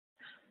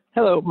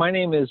Hello, my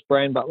name is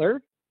Brian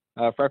Butler.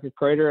 Farka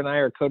Kreuter and I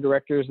are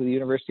co-directors of the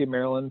University of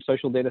Maryland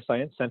Social Data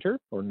Science Center,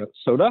 or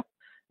SoDa, and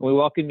we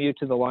welcome you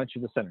to the launch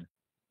of the center.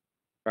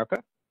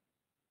 Farka?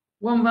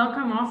 Warm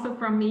welcome also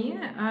from me.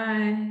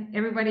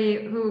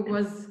 Everybody who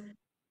was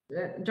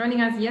joining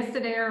us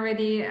yesterday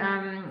already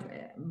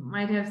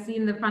might have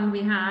seen the fun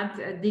we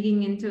had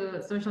digging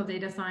into social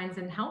data science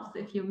and health.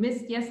 If you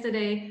missed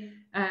yesterday,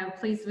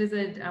 please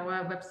visit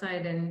our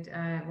website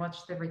and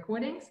watch the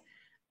recordings.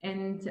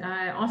 And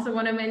I also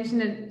want to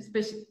mention a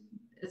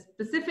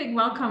specific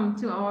welcome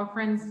to our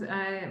friends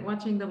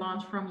watching the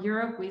launch from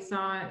Europe. We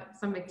saw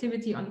some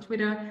activity on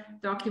Twitter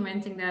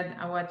documenting that.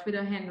 Our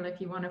Twitter handle,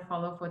 if you want to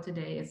follow for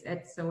today, is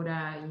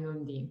 @SoDa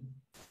UMD.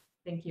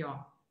 Thank you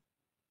all.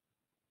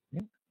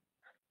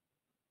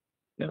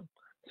 Yeah.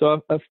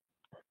 So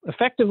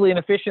effectively and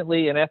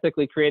efficiently and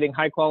ethically creating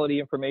high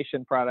quality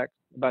information products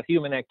about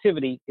human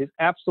activity is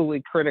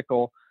absolutely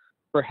critical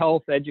for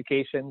health,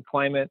 education,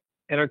 climate,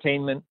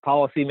 entertainment,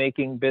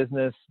 policymaking,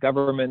 business,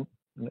 government,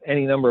 and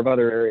any number of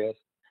other areas.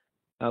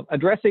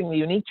 Addressing the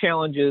unique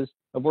challenges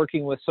of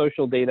working with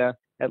social data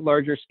at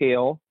larger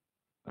scale,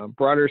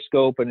 broader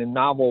scope, and in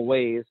novel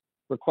ways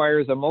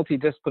requires a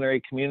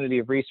multidisciplinary community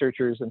of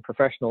researchers and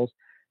professionals,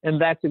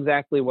 and that's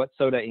exactly what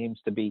SoDa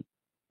aims to be.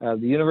 The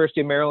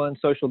University of Maryland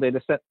Social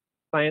Data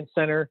Science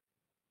Center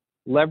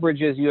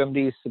leverages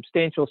UMD's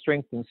substantial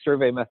strength in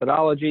survey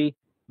methodology,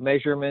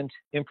 measurement,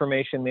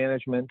 information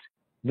management,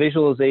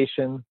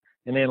 visualization,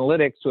 and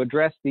analytics to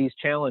address these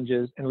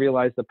challenges and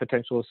realize the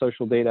potential of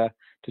social data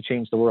to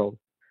change the world.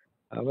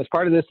 As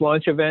part of this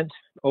launch event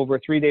over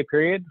a 3-day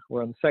period,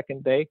 we're on the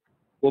second day,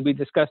 we'll be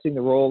discussing the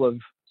role of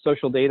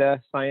social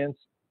data science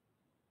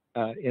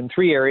in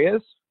 3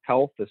 areas: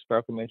 health, as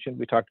Farka mentioned,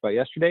 we talked about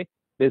yesterday,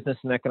 business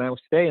and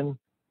economics today, and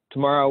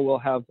tomorrow we'll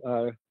have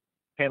a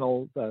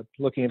panel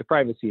looking into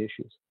privacy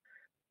issues.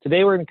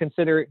 Today we're going to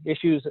consider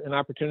issues and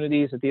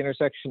opportunities at the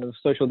intersection of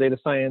social data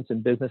science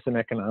and business and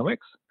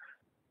economics.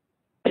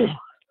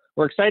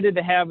 We're excited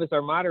to have as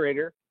our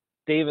moderator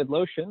David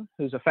Loshin,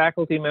 who's a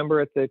faculty member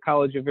at the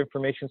College of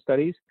Information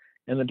Studies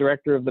and the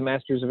director of the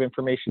Masters of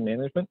Information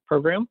Management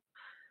program.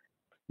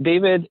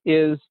 David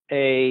is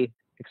an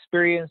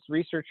experienced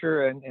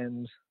researcher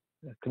and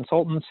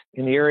consultant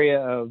in the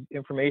area of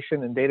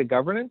information and data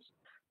governance,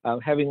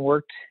 having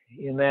worked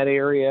in that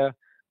area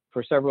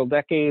for several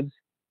decades,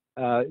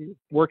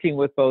 working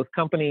with both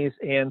companies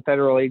and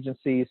federal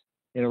agencies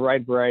in a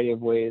wide variety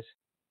of ways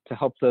to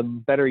help them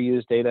better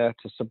use data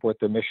to support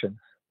their mission.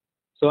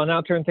 So I'll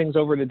now turn things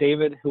over to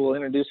David, who will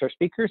introduce our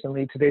speakers and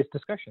lead today's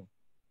discussion.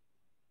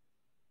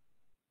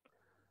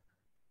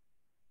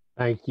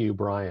 Thank you,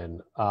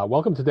 Brian.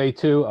 Welcome to day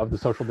 2 of the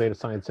Social Data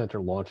Science Center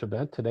launch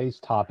event. Today's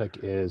topic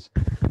is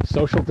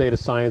social data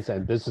science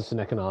and business and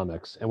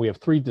economics. And we have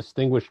 3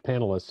 distinguished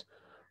panelists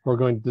who are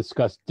going to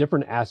discuss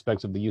different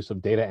aspects of the use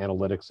of data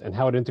analytics and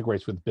how it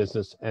integrates with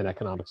business and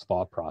economics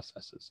thought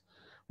processes.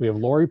 We have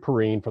Lori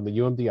Perine from the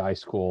UMD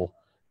iSchool,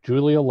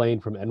 Julia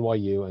Lane from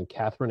NYU, and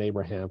Katharine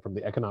Abraham from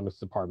the Economics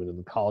Department in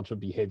the College of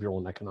Behavioral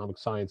and Economic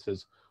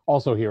Sciences,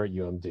 also here at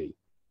UMD.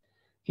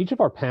 Each of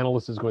our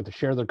panelists is going to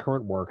share their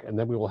current work, and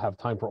then we will have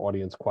time for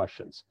audience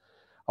questions.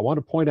 I want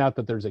to point out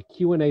that there's a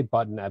Q&A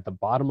button at the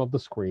bottom of the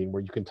screen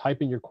where you can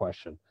type in your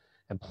question,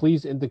 and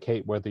please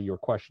indicate whether your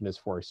question is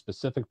for a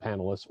specific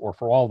panelist or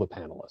for all the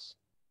panelists.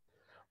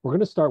 We're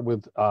going to start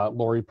with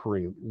Lori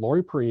Perine.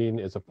 Lori Perine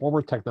is a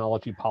former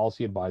technology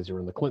policy advisor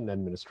in the Clinton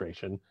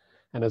administration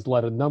and has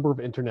led a number of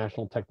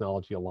international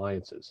technology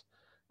alliances.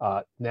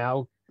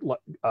 Now,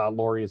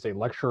 Lori is a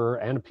lecturer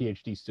and a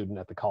PhD student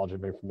at the College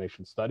of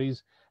Information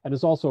Studies and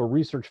is also a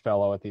research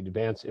fellow at the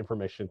Advanced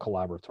Information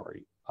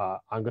Collaboratory.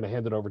 I'm going to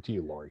hand it over to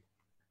you, Lori.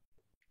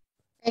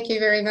 Thank you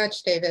very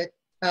much, David.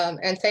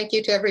 And thank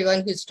you to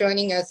everyone who's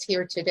joining us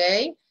here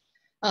today.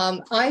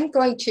 I'm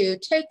going to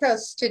take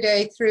us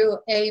today through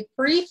a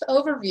brief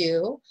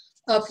overview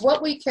of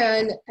what we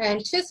can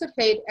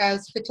anticipate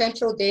as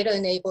potential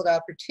data-enabled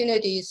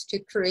opportunities to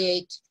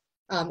create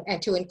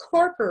and to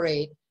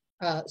incorporate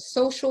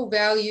social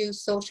value,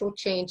 social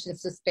change, and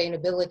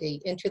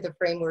sustainability into the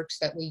frameworks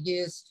that we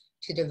use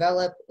to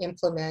develop,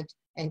 implement,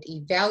 and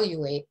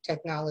evaluate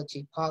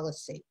technology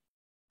policy.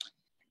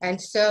 And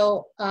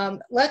so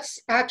let's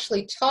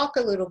actually talk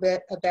a little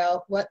bit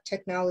about what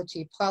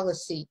technology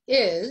policy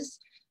is.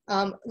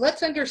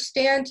 Let's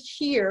understand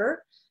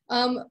here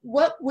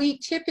what we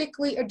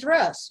typically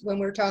address when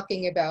we're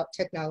talking about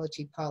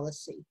technology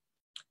policy.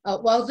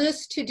 While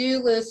this to-do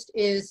list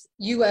is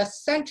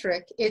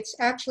US-centric, it's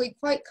actually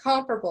quite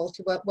comparable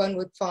to what one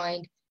would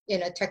find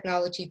in a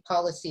technology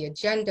policy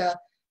agenda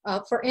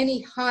for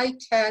any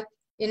high-tech,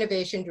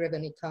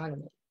 innovation-driven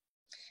economy.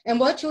 And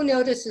what you'll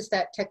notice is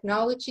that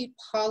technology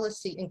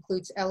policy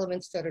includes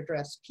elements that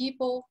address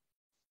people,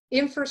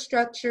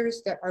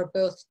 infrastructures that are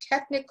both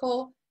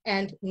technical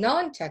and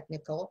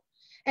non-technical,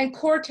 and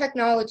core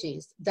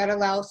technologies that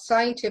allow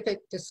scientific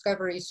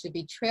discoveries to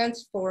be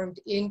transformed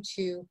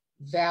into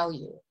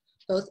value,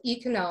 both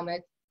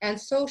economic and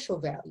social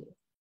value.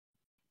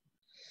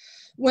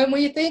 When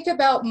we think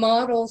about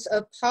models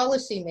of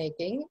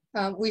policymaking,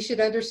 we should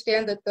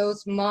understand that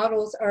those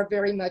models are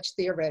very much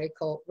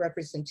theoretical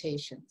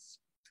representations.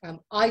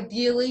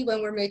 Ideally,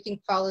 when we're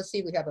making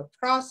policy, we have a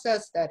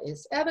process that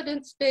is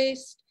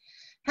evidence-based,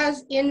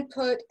 has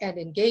input and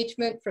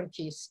engagement from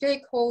key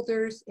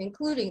stakeholders,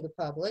 including the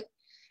public,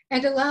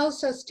 and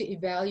allows us to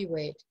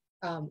evaluate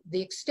the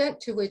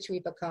extent to which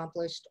we've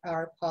accomplished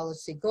our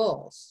policy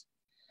goals.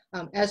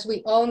 As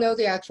we all know,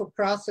 the actual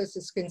process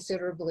is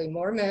considerably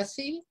more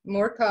messy,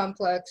 more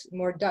complex,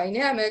 more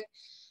dynamic,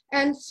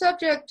 and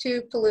subject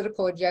to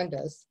political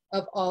agendas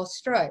of all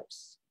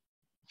stripes.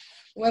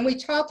 When we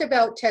talk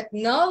about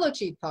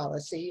technology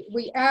policy,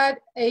 we add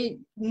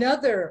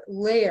another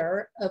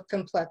layer of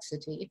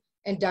complexity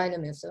and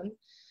dynamism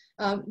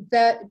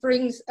that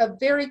brings a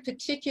very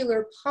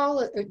particular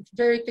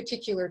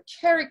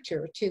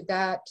character to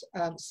that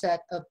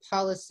set of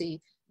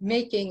policy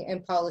making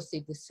and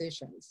policy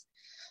decisions.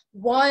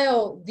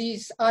 While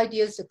these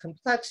ideas of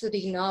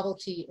complexity,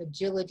 novelty,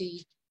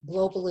 agility,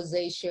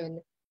 globalization,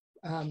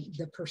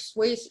 the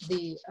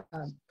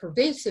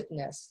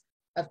pervasiveness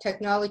of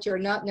technology are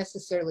not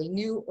necessarily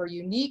new or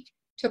unique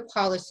to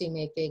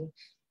policymaking,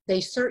 they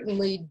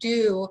certainly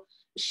do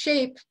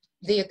shape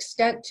the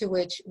extent to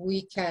which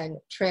we can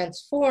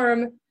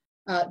transform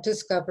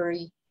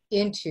discovery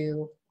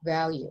into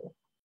value.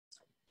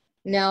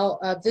 Now,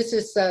 this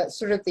is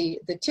sort of the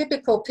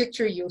typical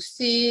picture you'll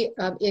see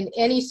in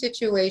any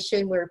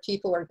situation where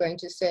people are going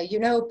to say, you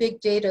know,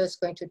 big data is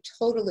going to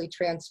totally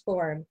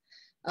transform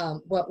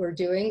what we're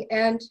doing.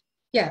 And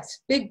yes,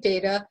 big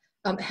data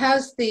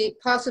has the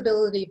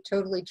possibility of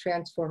totally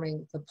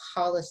transforming the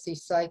policy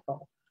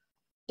cycle,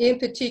 in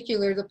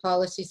particular, the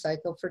policy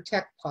cycle for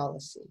tech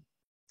policy.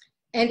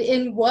 And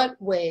in what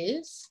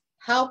ways,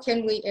 how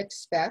can we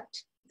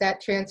expect that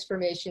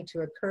transformation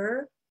to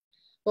occur?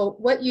 Well,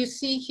 what you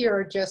see here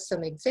are just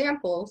some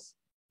examples,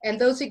 and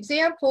those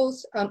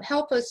examples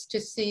help us to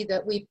see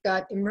that we've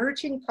got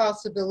emerging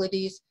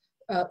possibilities,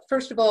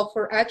 first of all,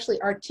 for actually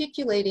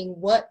articulating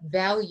what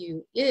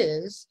value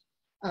is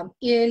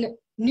in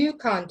new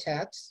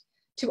contexts,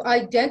 to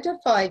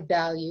identify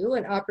value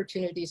and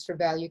opportunities for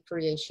value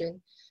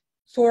creation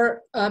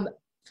for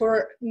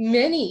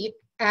many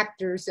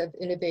actors of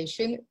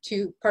innovation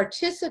to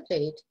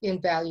participate in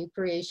value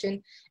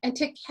creation and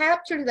to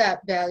capture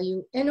that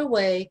value in a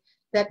way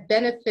that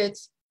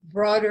benefits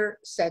broader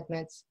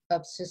segments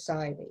of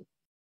society.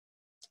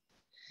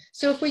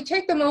 So if we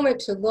take a moment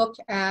to look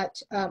at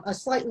a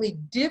slightly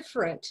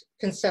different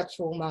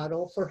conceptual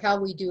model for how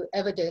we do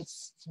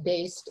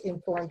evidence-based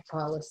informed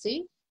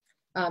policy,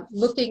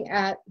 looking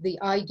at the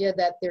idea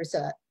that there's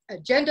an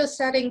agenda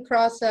setting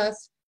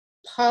process,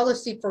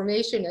 policy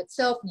formation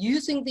itself,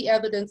 using the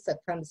evidence that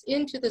comes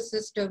into the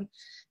system,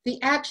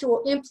 the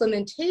actual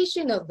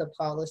implementation of the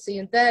policy,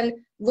 and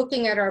then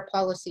looking at our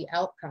policy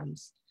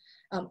outcomes.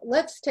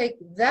 Let's take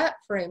that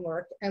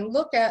framework and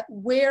look at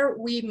where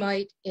we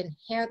might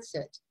enhance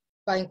it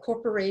by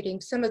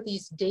incorporating some of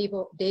these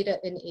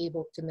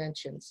data-enabled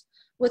dimensions,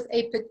 with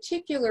a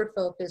particular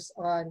focus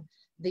on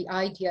the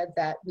idea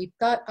that we've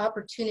got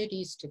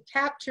opportunities to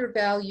capture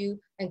value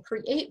and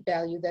create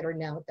value that are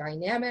now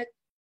dynamic,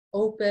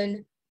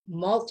 open,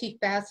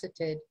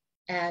 multifaceted,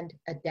 and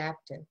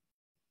adaptive.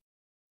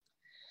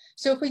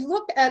 So if we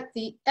look at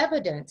the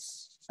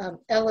evidence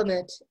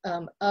element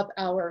of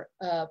our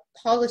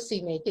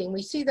policy making,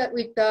 we see that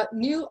we've got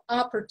new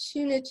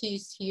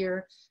opportunities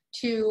here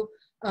to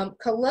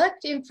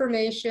collect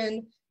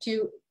information,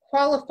 to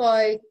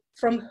qualify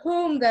from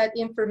whom that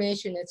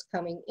information is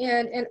coming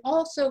in, and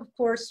also, of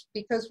course,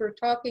 because we're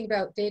talking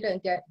about data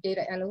and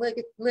data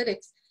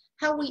analytics,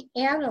 how we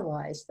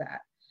analyze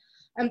that.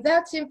 And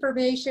that's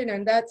information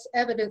and that's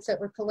evidence that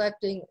we're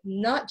collecting,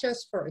 not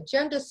just for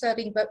agenda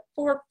setting, but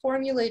for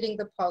formulating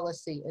the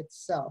policy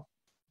itself.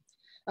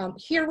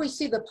 Here we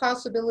see the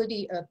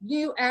possibility of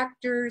new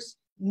actors,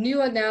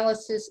 new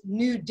analysis,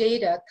 new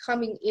data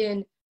coming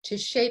in to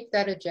shape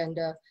that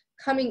agenda,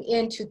 coming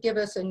in to give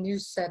us a new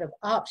set of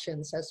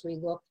options as we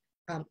look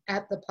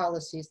at the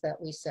policies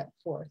that we set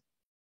forth.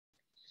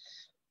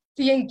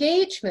 The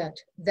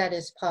engagement that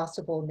is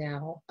possible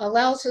now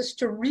allows us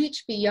to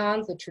reach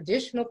beyond the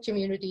traditional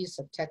communities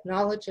of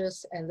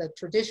technologists and the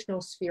traditional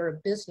sphere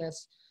of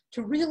business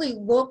to really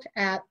look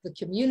at the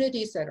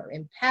communities that are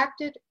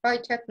impacted by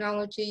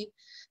technology,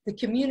 the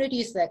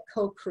communities that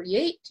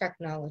co-create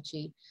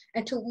technology,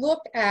 and to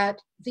look at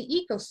the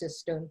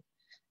ecosystem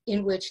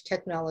in which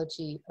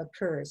technology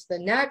occurs, the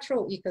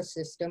natural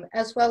ecosystem,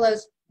 as well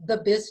as the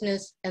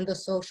business and the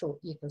social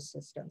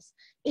ecosystems.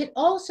 It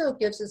also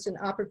gives us an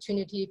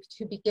opportunity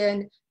to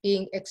begin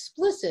being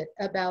explicit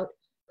about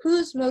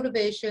whose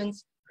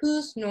motivations,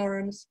 whose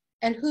norms,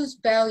 and whose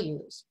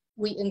values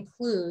we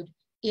include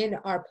in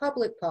our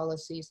public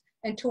policies,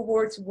 and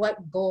towards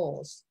what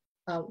goals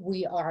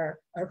or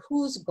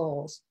whose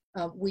goals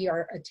we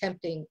are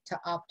attempting to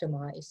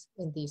optimize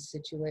in these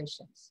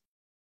situations.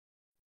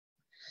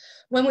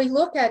 When we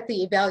look at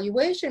the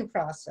evaluation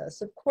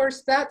process, of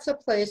course, that's a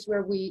place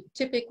where we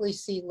typically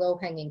see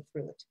low-hanging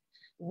fruit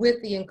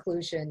with the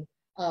inclusion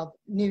of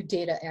new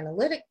data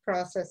analytic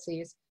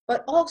processes,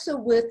 but also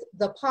with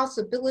the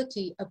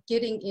possibility of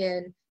getting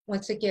in,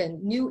 once again,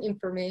 new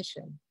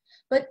information.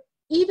 But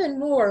even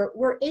more,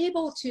 we're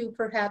able to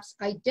perhaps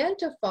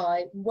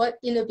identify what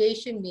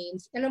innovation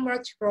means in a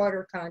much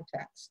broader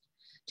context,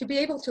 to be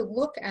able to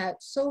look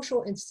at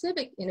social and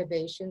civic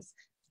innovations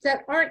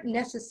that aren't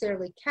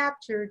necessarily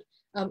captured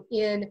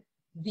in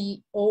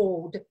the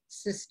old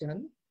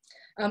system,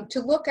 to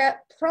look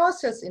at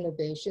process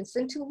innovations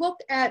and to look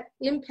at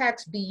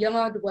impacts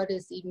beyond what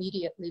is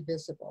immediately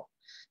visible,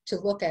 to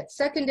look at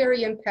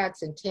secondary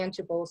impacts and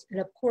tangibles, and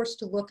of course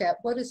to look at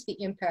what is the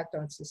impact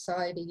on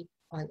society,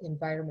 on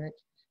environment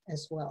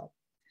as well.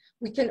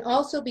 We can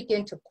also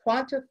begin to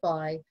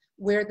quantify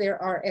where there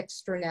are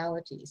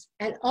externalities,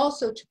 and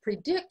also to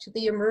predict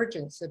the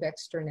emergence of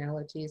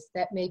externalities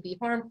that may be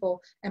harmful,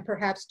 and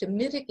perhaps to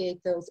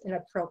mitigate those in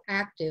a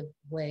proactive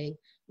way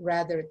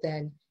rather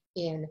than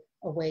in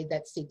a way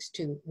that seeks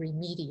to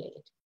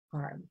remediate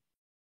harm.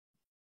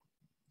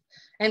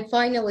 And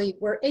finally,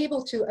 we're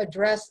able to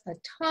address a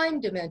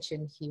time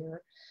dimension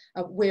here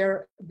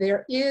where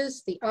there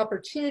is the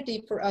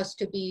opportunity for us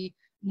to be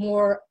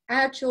more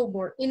agile,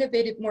 more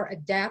innovative, more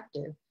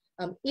adaptive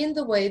in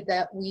the way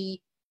that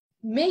we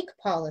make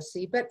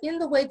policy, but in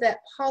the way that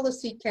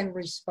policy can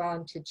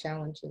respond to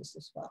challenges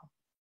as well.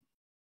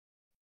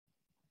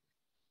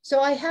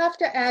 So I have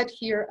to add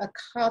here a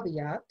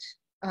caveat,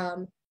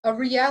 a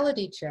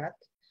reality check.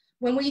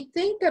 When we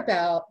think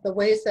about the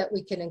ways that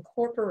we can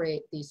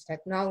incorporate these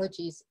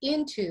technologies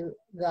into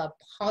the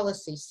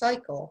policy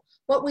cycle,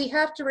 what we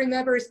have to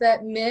remember is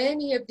that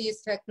many of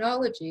these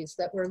technologies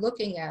that we're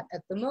looking at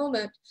the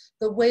moment,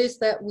 the ways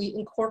that we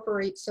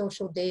incorporate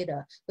social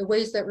data, the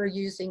ways that we're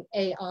using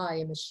AI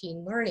and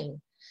machine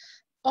learning,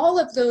 all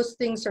of those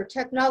things are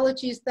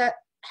technologies that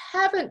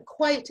haven't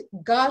quite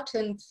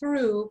gotten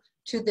through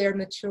to their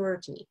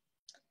maturity.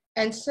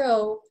 And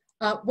so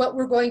what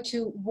we're going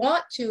to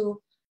want to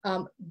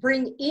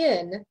bring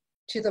in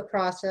to the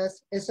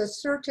process is a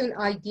certain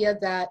idea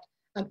that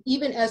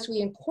even as we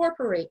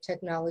incorporate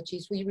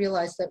technologies, we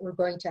realize that we're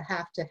going to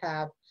have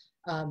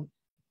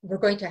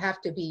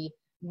to be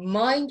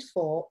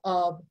mindful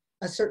of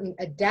a certain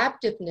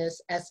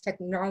adaptiveness as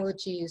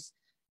technologies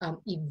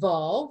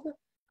evolve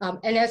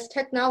and as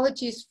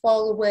technologies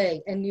fall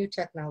away and new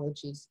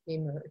technologies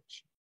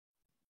emerge.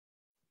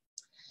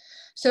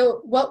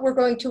 So what we're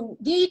going to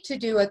need to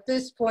do at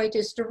this point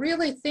is to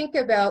really think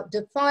about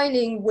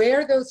defining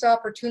where those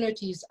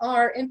opportunities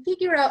are and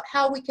figure out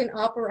how we can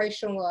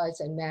operationalize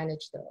and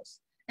manage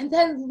those. And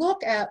then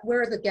look at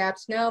where are the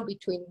gaps now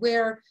between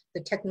where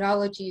the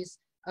technologies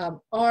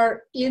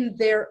are in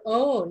their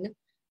own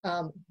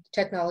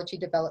technology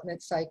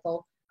development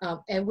cycle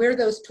and where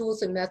those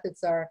tools and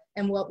methods are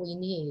and what we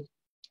need.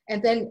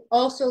 And then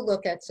also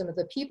look at some of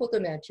the people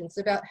dimensions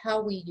about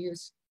how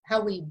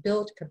we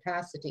build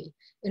capacity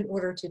in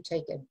order to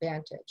take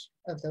advantage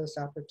of those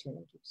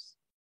opportunities.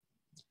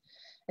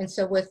 And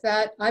so with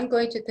that, I'm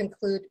going to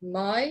conclude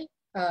my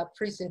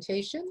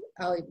presentation.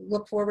 I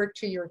look forward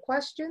to your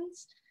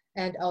questions,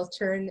 and I'll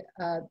turn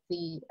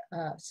the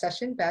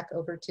session back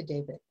over to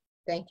David.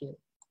 Thank you.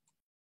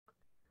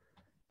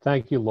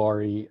 Thank you,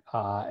 Laurie.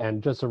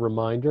 And just a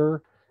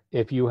reminder,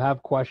 if you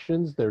have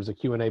questions, there's a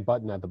Q&A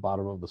button at the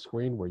bottom of the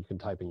screen where you can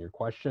type in your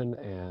question,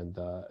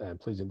 and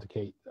please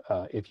indicate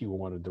if you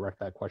want to direct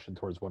that question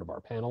towards one of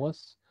our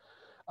panelists.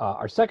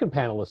 Our second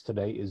panelist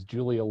today is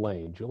Julia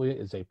Lane. Julia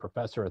is a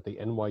professor at the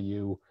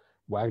NYU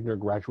Wagner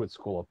Graduate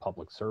School of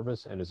Public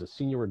Service and is a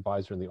senior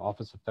advisor in the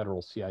Office of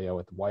Federal CIO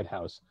at the White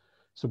House,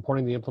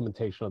 supporting the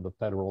implementation of the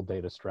federal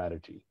data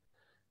strategy.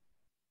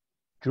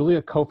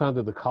 Julia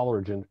co-founded the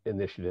Coleridge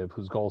initiative,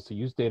 whose goal is to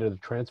use data to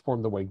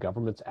transform the way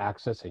governments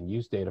access and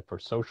use data for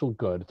social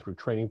good through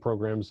training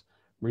programs,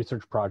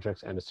 research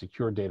projects, and a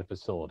secure data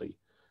facility.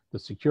 The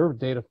secure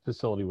data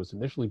facility was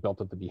initially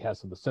built at the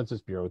behest of the Census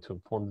Bureau to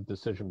inform the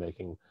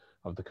decision-making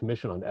of the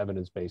Commission on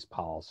Evidence-Based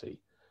Policy.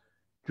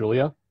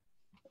 Julia?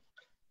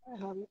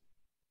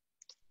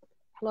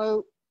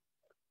 Hello.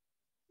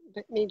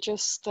 Let me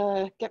just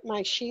get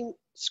my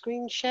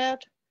screen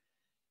shared.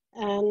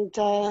 And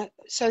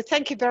so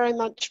thank you very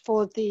much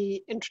for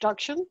the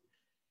introduction.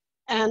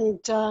 And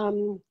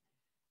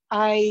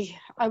I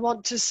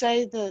want to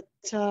say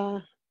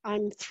that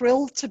I'm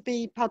thrilled to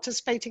be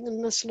participating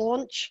in this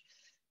launch.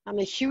 I'm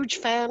a huge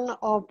fan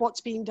of what's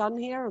being done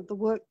here, of the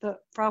work that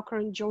Frauke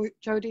and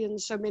Jody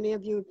and so many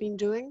of you have been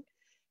doing.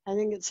 I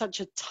think it's such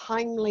a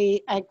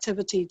timely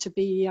activity to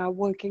be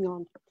working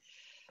on.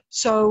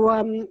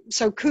 So,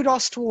 so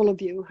kudos to all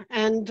of you.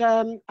 And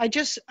I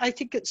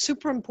think it's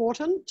super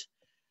important.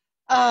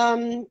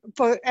 And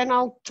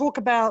I'll talk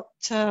about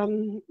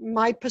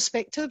my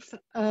perspective,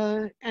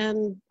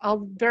 and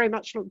I'll very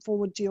much look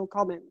forward to your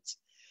comments.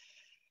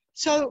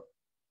 So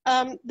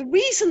the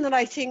reason that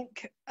I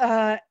think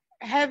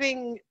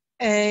having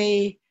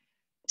a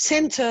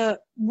center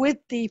with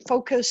the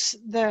focus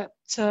that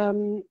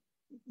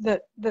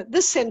that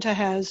this center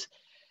has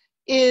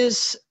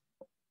is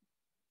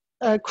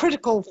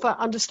critical for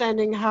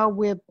understanding how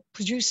we're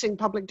producing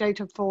public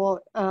data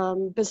for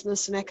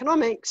business and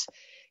economics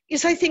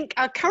is I think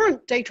our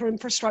current data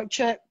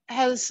infrastructure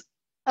has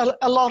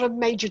a lot of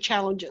major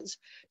challenges.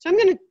 So I'm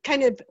going to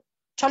kind of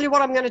tell you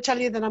what I'm going to tell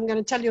you, then I'm going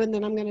to tell you, and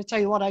then I'm going to tell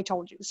you what I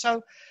told you.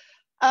 So,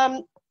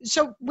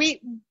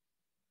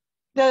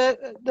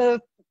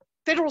 the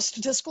federal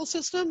statistical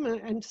system,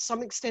 and to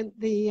some extent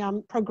the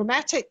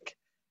programmatic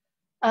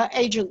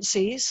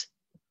agencies,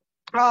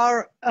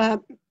 are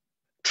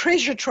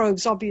treasure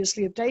troves,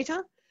 obviously, of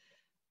data.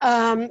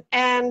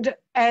 And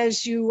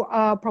as you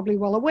are probably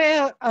well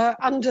aware,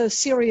 under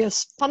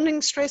serious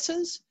funding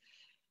stresses,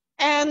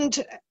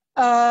 and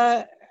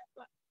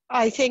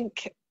I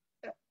think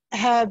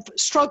have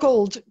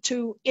struggled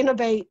to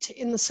innovate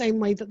in the same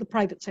way that the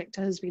private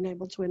sector has been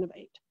able to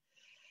innovate.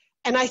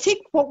 And I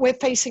think what we're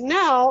facing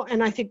now,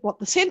 and I think what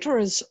the center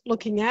is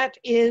looking at,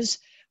 is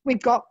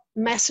we've got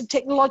massive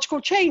technological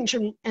change,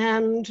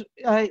 and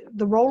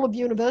the role of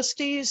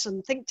universities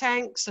and think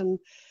tanks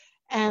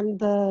and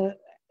the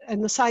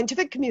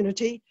scientific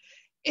community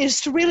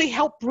is to really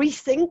help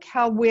rethink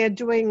how we're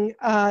doing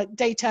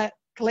data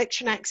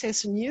collection,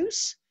 access, and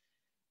use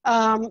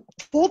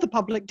for the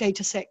public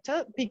data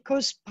sector,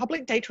 because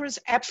public data is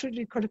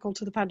absolutely critical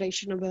to the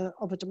foundation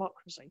of a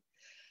democracy.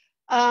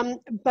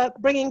 But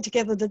bringing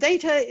together the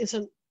data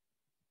isn't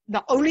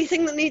the only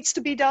thing that needs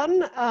to be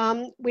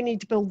done. We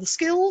need to build the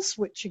skills,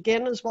 which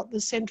again is what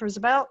this center is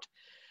about.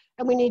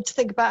 And we need to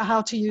think about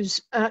how to use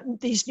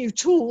these new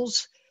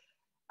tools,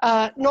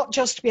 not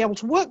just to be able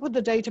to work with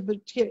the data,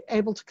 but to be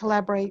able to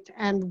collaborate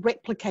and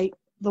replicate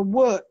the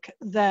work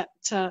that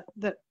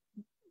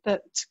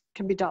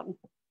can be done.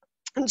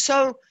 And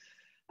so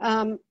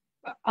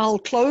I'll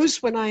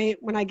close when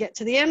I get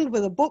to the end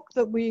with a book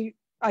that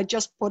I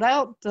just put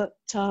out that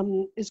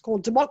is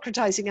called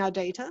Democratizing Our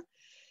Data.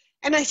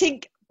 And I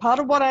think part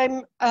of what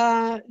I'm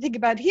thinking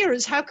about here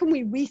is how can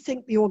we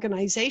rethink the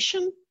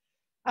organization,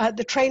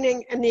 the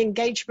training, and the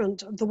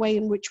engagement of the way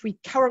in which we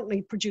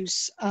currently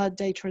produce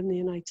data in the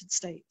United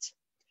States.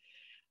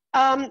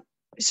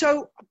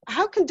 So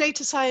how can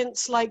data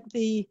science, like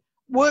the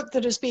work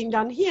that is being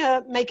done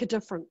here, make a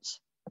difference?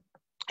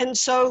 And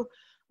so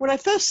when I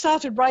first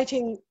started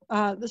writing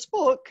this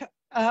book,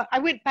 I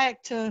went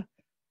back to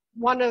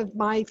one of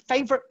my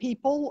favorite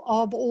people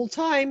of all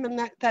time,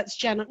 and that's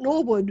Janet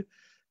Norwood,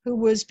 who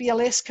was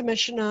BLS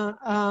commissioner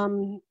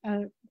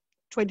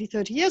 20,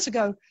 30 years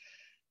ago.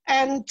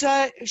 And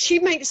she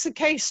makes the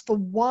case for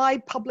why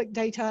public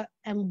data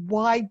and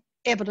why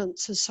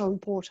evidence is so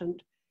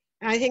important.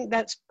 And I think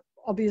that's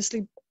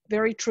obviously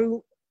very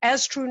true,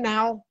 as true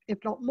now, if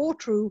not more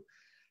true,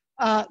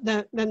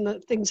 than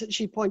the things that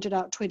she pointed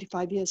out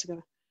 25 years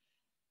ago.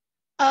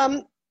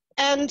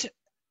 And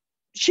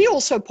she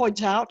also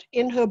points out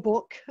in her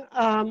book,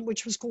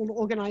 which was called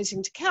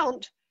Organizing to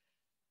Count,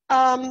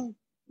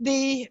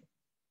 the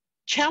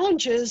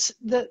challenges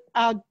that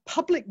our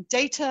public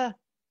data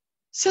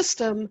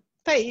system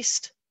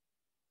faced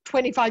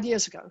 25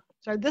 years ago.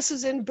 So this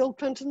is in Bill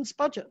Clinton's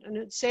budget, and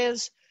it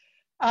says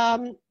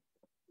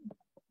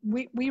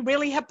we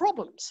really have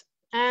problems.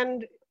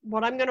 And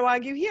what I'm going to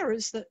argue here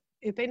is that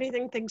if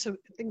anything, things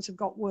have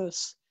got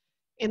worse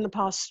in the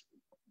past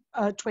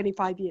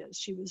 25 years.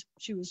 She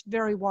was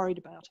very worried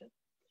about it.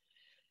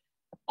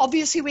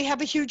 Obviously, we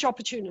have a huge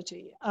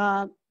opportunity.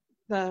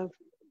 The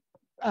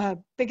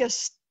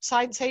biggest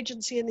science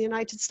agency in the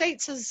United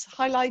States has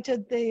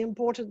highlighted the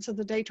importance of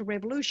the data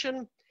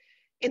revolution.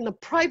 In the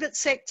private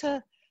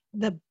sector,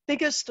 the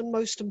biggest and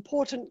most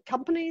important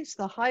companies,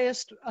 the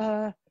highest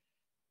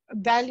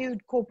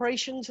valued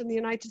corporations in the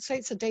United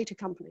States are data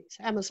companies: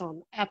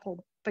 Amazon,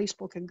 Apple,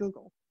 Facebook, and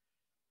Google.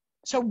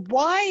 So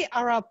why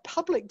are our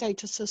public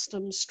data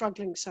systems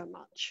struggling so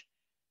much?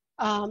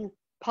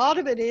 Part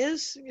of it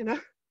is, a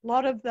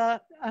lot of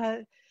the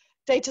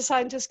data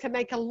scientists can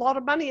make a lot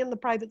of money in the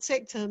private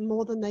sector,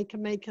 more than they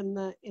can make in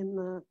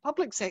the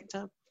public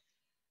sector.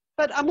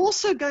 But I'm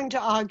also going to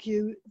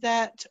argue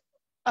that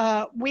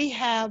we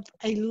have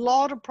a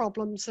lot of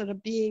problems that are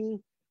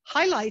being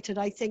highlighted,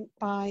 I think,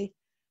 by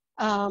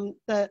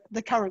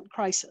the current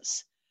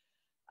crisis.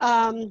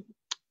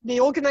 The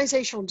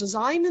organizational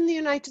design in the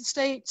United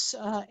States,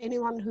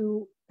 anyone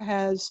who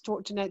has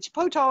talked to Nancy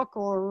Potok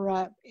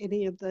or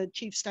any of the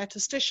chief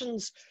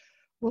statisticians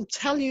will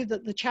tell you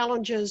that the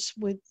challenges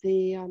with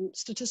the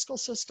statistical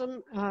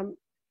system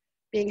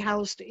being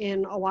housed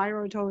in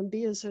OIRA at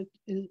OMB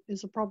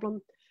is a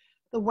problem.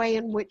 The way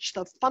in which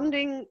the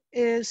funding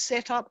is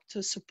set up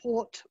to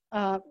support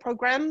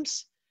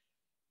programs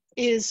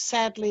is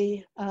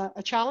sadly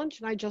a challenge,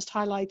 and I just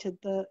highlighted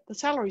the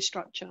salary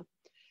structure.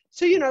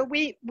 So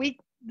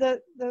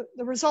the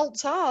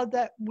results are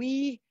that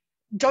we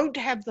don't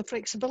have the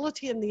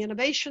flexibility and the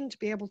innovation to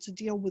be able to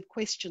deal with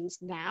questions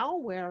now,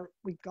 where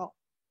we've got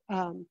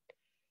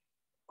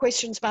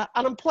questions about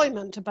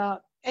unemployment,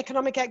 about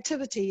economic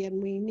activity,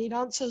 and we need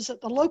answers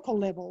at the local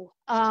level.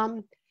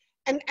 And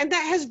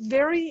that has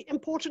very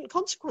important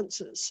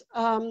consequences.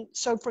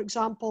 So for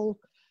example,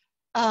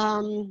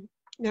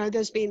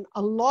 there's been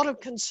a lot of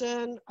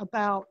concern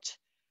about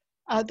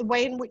the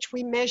way in which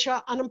we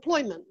measure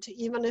unemployment,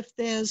 even if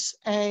there's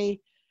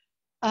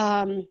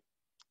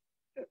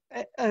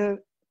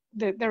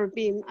there have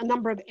been a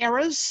number of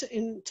errors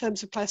in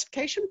terms of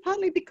classification,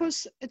 partly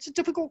because it's a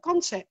difficult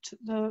concept.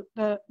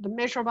 The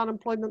measure of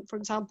unemployment, for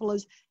example,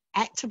 is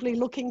actively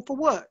looking for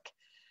work.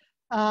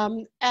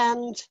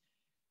 And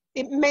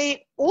it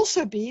may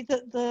also be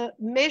that the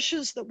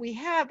measures that we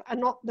have are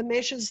not the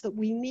measures that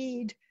we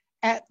need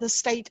at the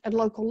state and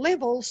local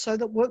level, so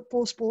that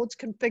workforce boards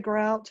can figure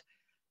out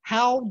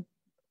how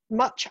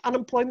much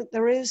unemployment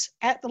there is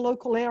at the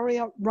local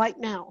area right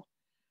now.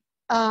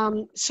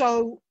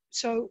 So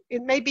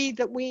it may be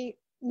that we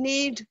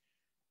need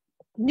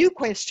new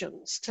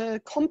questions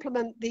to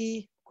complement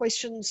the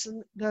questions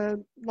and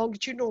the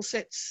longitudinal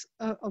sets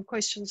of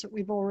questions that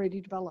we've already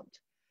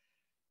developed.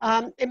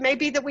 It may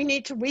be that we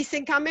need to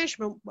rethink our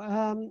measurement.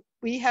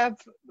 We have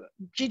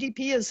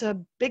GDP as a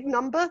big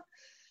number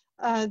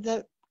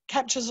that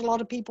captures a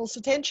lot of people's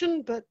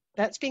attention, but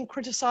that's been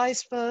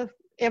criticized for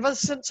ever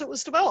since it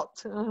was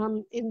developed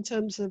in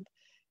terms of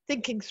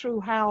thinking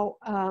through how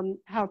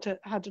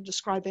to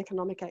describe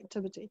economic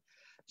activity.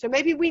 So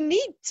maybe we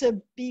need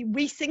to be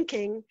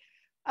rethinking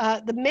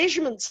the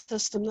measurement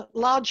system that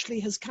largely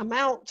has come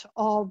out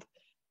of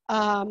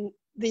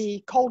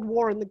the Cold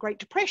War and the Great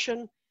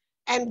Depression,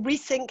 and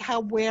rethink how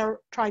we're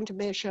trying to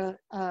measure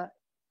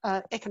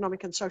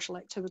economic and social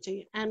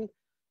activity. And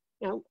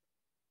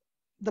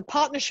the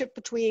partnership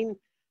between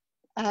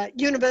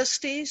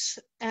universities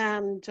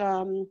and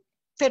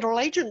federal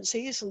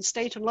agencies and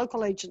state and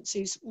local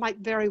agencies might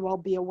very well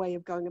be a way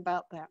of going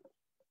about that.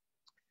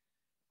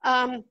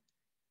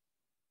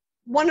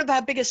 One of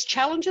our biggest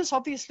challenges,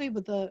 obviously,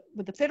 with the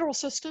federal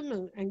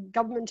system and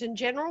government in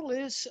general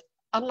is,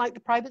 unlike the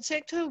private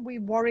sector, we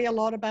worry a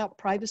lot about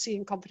privacy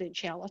and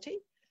confidentiality.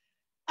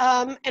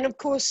 And of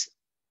course,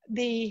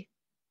 the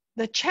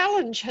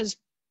challenge has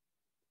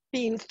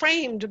been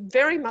framed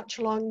very much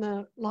along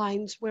the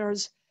lines,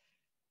 whereas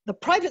the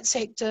private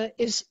sector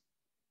is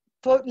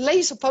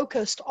laser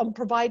focused on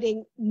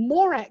providing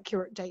more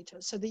accurate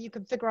data so that you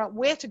can figure out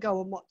where to go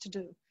and what to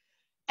do.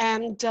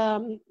 And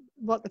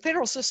what the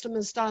federal system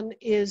has done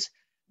is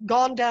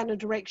gone down a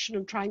direction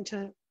of trying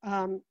to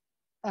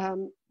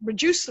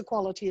reduce the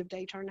quality of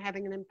data and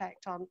having an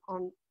impact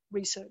on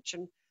research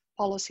and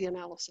policy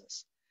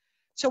analysis.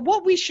 So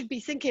what we should be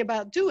thinking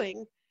about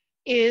doing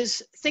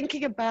is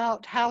thinking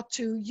about how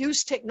to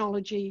use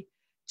technology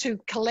to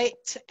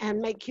collect and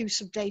make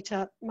use of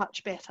data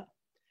much better.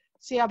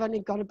 See, I've only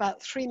got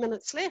about 3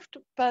 minutes left,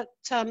 but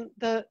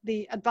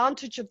the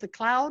advantage of the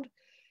cloud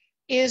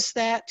is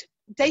that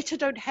data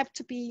don't have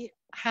to be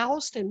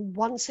housed in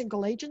one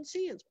single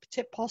agency. It's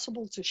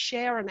possible to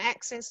share and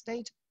access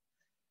data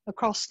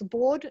across the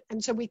board.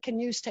 And so we can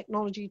use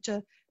technology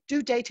to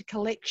do data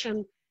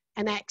collection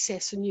and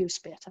access and use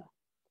better.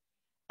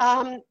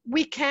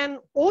 We can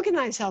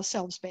organize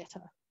ourselves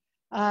better.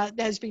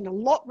 There's been a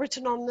lot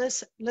written on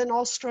this. Lynn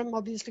Ostrom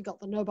obviously got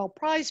the Nobel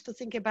Prize for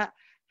thinking about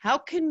how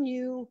can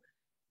you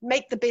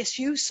make the best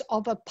use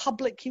of a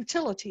public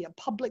utility, a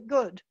public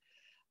good.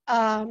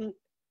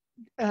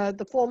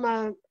 The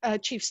former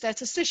chief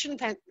statistician,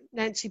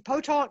 Nancy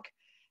Potok,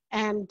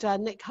 and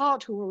Nick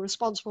Hart, who were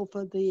responsible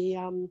for the,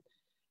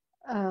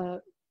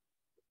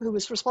 who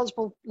was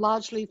responsible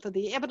largely for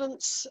the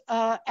Evidence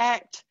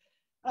Act,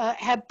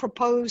 had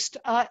proposed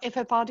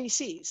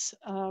FFRDCs,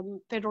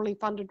 federally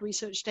funded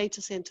research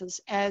data centers,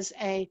 as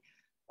a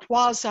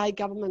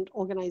quasi-government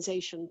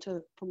organization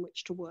from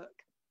which to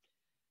work.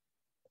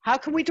 How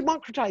can we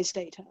democratize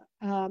data?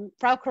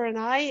 Frauke and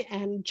I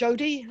and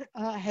Jody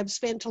have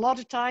spent a lot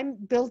of time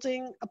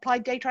building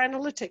applied data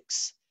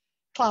analytics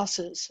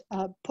classes.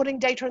 Putting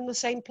data in the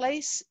same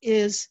place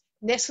is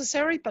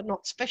necessary, but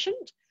not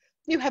sufficient.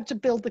 You have to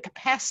build the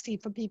capacity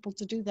for people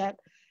to do that.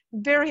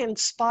 Very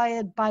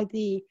inspired by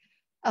the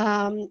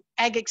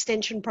Ag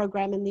Extension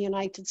Program in the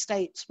United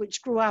States,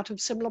 which grew out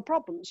of similar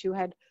problems. You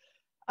had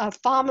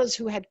farmers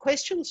who had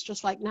questions,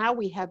 just like now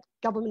we have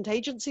government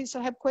agencies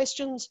that have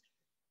questions,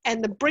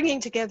 and the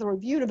bringing together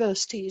of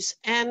universities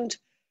and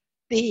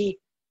the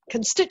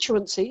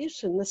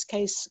constituencies, in this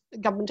case,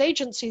 government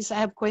agencies that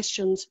have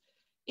questions,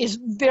 is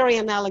very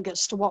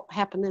analogous to what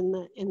happened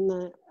in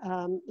the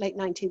late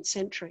 19th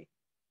century.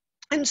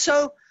 And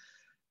so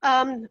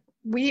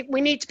we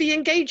need to be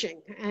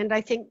engaging. And I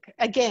think,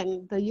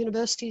 again, the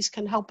universities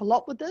can help a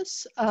lot with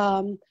this.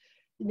 We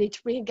need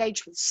to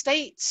re-engage with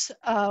states.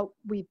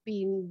 We've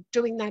been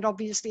doing that,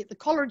 obviously, at the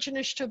Coleridge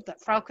Initiative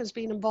that Frauke has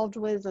been involved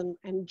with,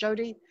 and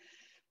Jody.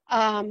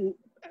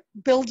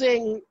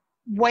 Building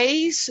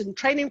ways and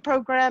training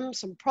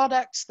programs and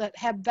products that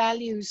have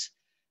values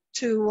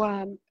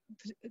to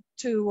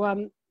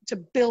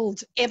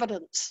build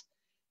evidence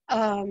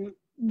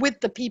with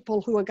the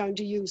people who are going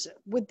to use it,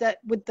 with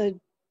the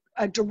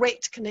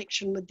direct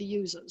connection with the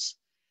users.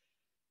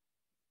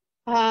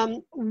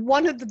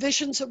 One of the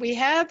visions that we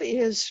have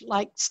is,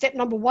 like, step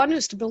number 1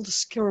 is to build a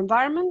secure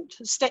environment.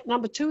 Step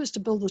number 2 is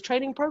to build the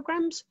training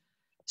programs.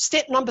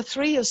 Step number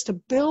 3 is to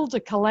build a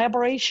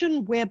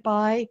collaboration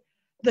whereby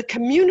the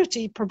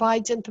community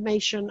provides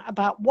information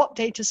about what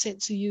data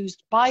sets are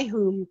used by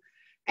whom,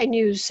 and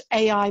use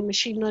AI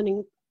machine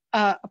learning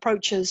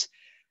approaches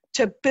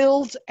to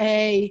build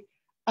an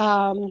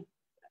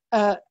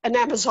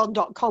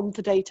Amazon.com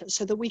for data,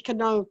 so that we can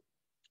know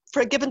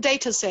for a given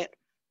data set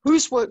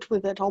who's worked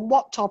with it, on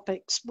what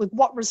topics, with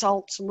what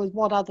results, and with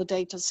what other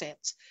data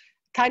sets,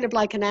 kind of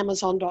like an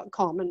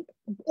Amazon.com, and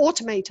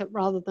automate it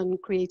rather than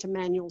create a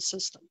manual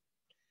system.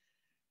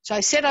 So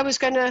I said I was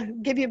going to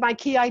give you my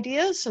key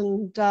ideas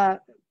and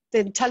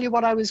then tell you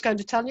what I was going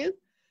to tell you.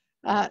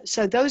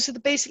 So those are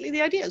basically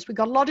the ideas. We've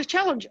got a lot of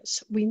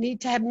challenges. We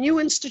need to have new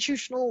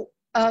institutional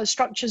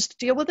structures to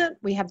deal with it.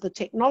 We have the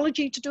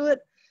technology to do it.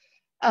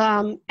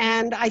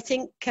 And I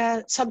think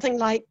something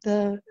like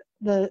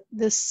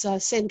this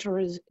center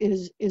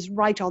is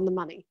right on the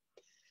money.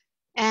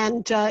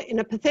 And in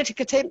a pathetic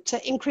attempt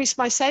to increase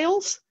my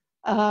sales,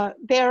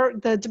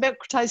 the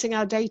democratizing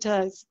our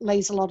data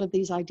lays a lot of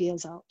these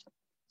ideas out.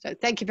 So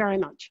thank you very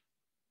much.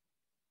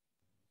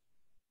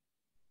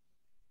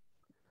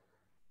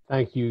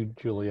 Thank you,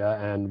 Julia.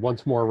 And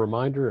once more, a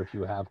reminder, if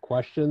you have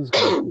questions,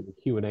 go to the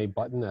Q&A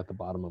button at the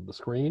bottom of the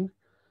screen.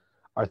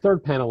 Our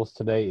third panelist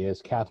today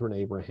is Katharine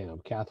Abraham.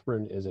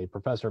 Katharine is a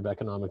professor of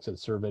economics and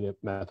survey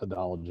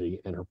methodology,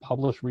 and her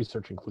published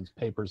research includes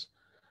papers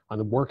on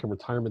the work and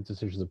retirement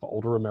decisions of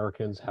older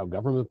Americans, how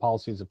government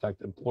policies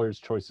affect employers'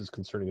 choices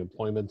concerning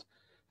employment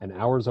and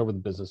hours over the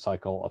business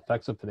cycle,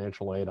 effects of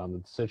financial aid on the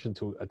decision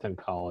to attend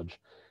college,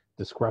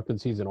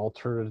 discrepancies in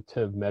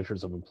alternative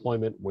measures of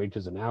employment,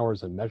 wages and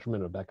hours, and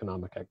measurement of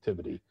economic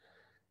activity.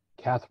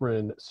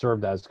 Katharine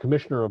served as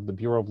Commissioner of the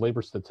Bureau of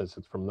Labor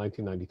Statistics from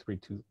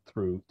 1993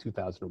 through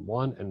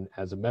 2001, and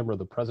as a member of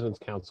the President's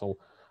Council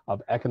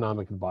of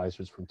Economic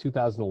Advisors from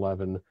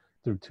 2011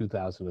 through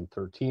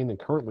 2013, and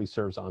currently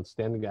serves on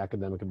standing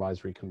academic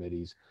advisory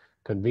committees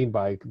convened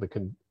by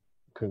the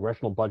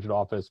Congressional Budget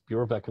Office,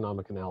 Bureau of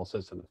Economic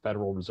Analysis, and the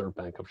Federal Reserve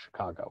Bank of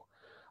Chicago.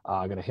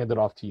 I'm going to hand it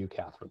off to you,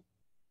 Katharine.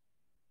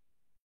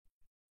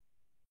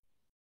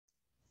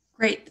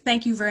 Great,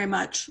 thank you very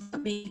much.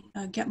 Let me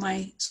get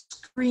my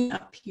screen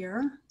up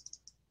here.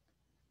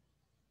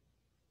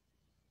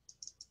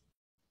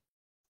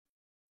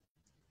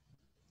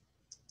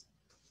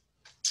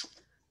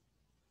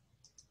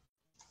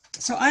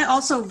 So I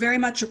also very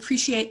much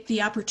appreciate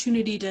the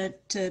opportunity to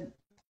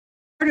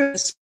part of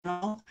this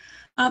panel.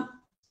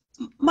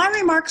 My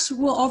remarks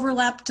will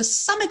overlap to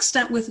some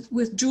extent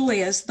with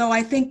Julia's, though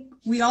I think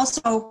we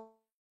also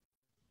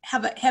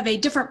have a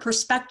different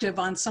perspective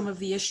on some of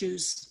the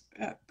issues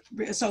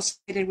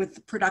associated with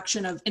the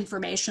production of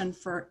information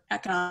for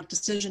economic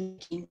decision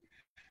making.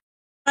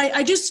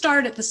 I just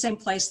start at the same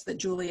place that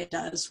Julia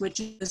does, which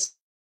is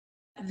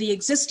the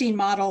existing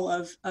model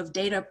of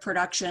data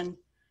production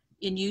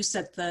in use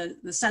at the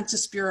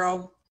Census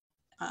Bureau.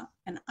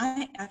 And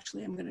I'm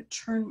going to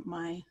turn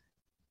my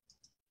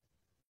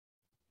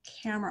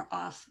camera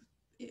off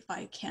if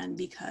I can,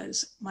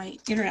 because my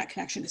internet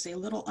connection is a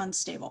little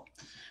unstable.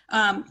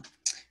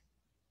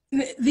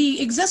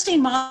 The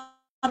existing model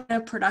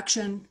of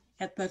production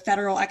at the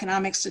Federal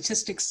Economic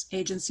Statistics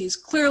Agencies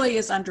clearly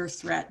is under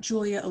threat.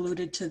 Julia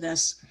alluded to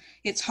this.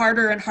 It's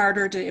harder and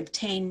harder to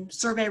obtain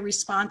survey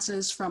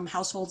responses from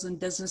households and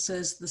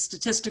businesses. The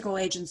statistical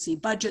agency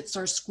budgets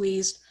are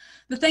squeezed.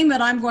 The thing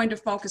that I'm going to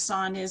focus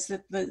on is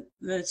that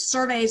the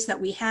surveys that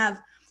we have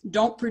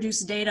don't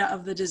produce data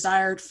of the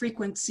desired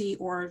frequency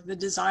or the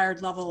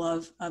desired level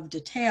of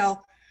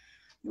detail.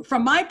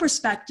 From my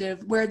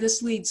perspective, where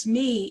this leads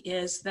me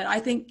is that I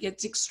think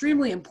it's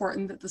extremely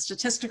important that the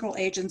statistical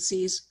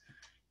agencies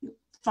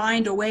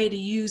find a way to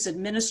use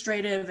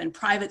administrative and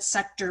private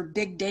sector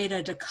big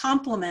data to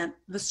complement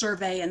the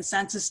survey and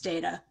census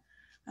data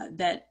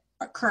that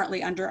are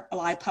currently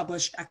underlie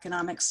published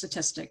economic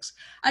statistics.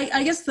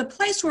 I guess the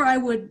place where I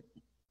would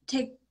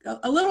take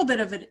a little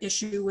bit of an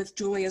issue with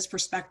Julia's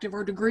perspective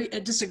or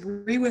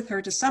disagree with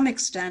her to some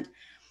extent,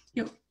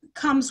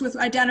 comes with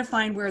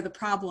identifying where the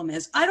problem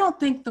is. I don't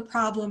think the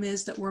problem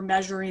is that we're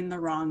measuring the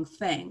wrong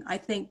thing. I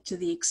think to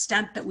the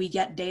extent that we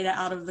get data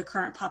out of the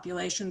current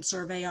population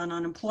survey on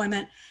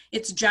unemployment,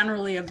 it's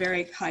generally a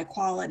very high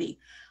quality.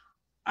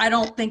 I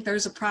don't think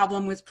there's a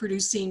problem with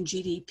producing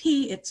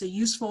GDP. It's a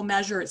useful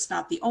measure. It's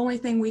not the only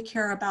thing we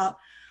care about.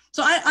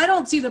 So I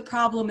don't see the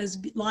problem as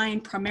lying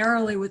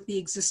primarily with the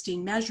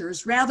existing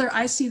measures. Rather,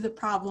 I see the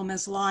problem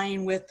as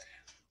lying with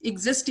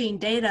existing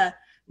data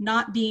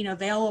not being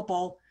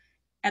available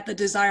at the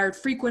desired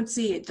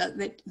frequency.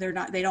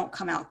 They don't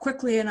come out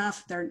quickly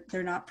enough,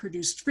 they're not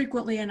produced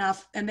frequently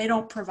enough, and they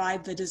don't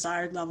provide the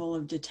desired level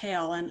of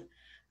detail. And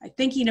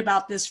thinking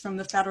about this from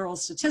the Federal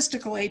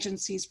Statistical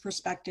Agency's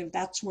perspective,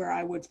 that's where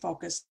I would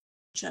focus.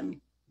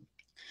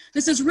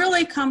 This has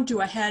really come to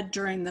a head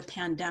during the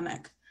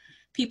pandemic.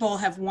 People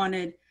have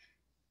wanted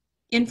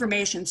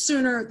information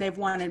sooner, they've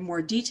wanted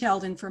more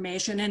detailed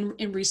information, and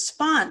in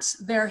response,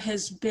 there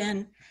has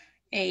been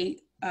a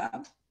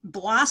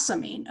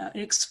blossoming, an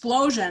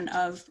explosion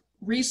of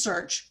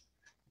research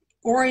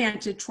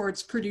oriented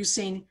towards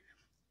producing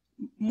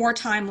more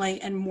timely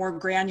and more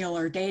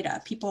granular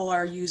data. People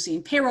are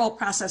using payroll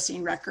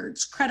processing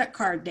records, credit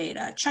card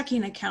data,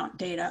 checking account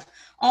data,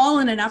 all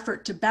in an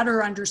effort to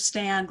better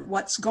understand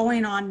what's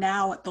going on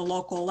now at the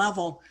local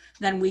level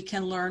than we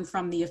can learn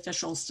from the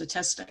official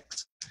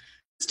statistics.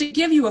 Just to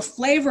give you a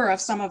flavor of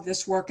some of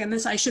this work, and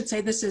this, I should say,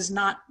 this is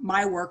not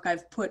my work.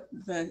 I've put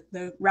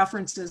the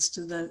references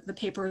to the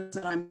papers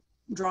that I'm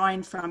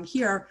drawing from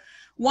here.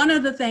 One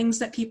of the things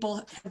that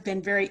people have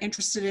been very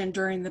interested in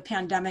during the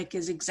pandemic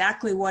is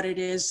exactly what it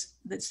is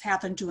that's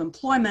happened to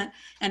employment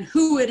and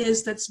who it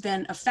is that's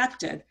been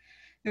affected.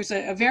 There's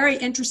a very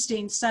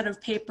interesting set of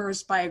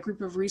papers by a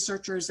group of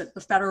researchers at the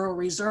Federal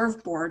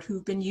Reserve Board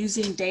who've been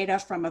using data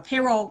from a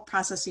payroll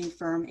processing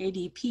firm,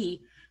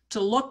 ADP, to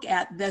look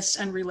at this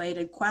and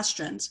related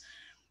questions.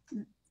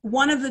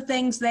 One of the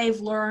things they've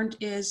learned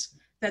is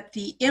that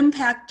the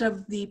impact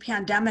of the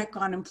pandemic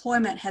on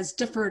employment has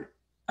differed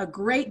a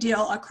great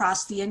deal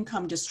across the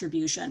income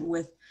distribution,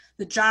 with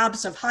the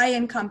jobs of high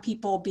income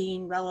people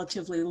being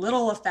relatively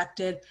little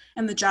affected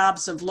and the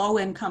jobs of low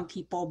income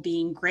people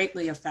being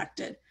greatly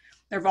affected.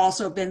 There have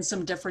also been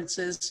some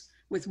differences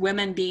with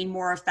women being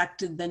more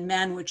affected than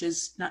men, which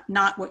is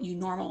not what you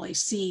normally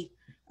see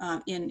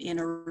in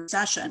a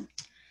recession.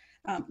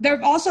 There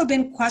have also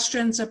been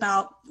questions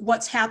about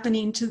what's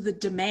happening to the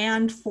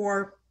demand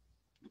for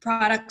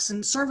products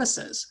and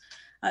services.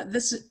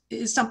 This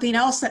is something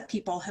else that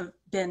people have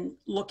been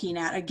looking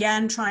at,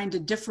 again, trying to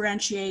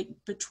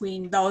differentiate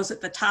between those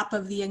at the top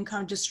of the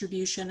income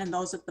distribution and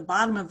those at the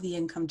bottom of the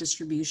income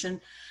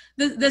distribution.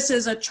 This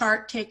is a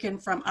chart taken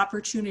from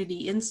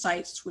Opportunity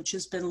Insights, which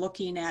has been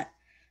looking at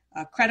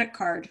credit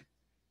card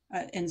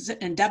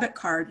and debit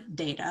card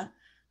data.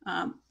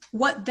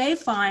 What they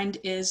find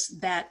is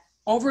that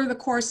over the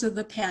course of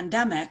the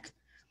pandemic,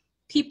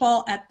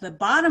 people at the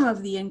bottom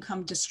of the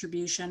income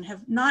distribution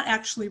have not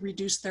actually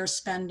reduced their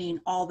spending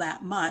all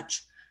that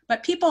much,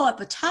 but people at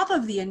the top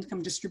of the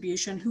income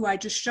distribution, who I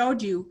just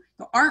showed you,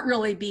 aren't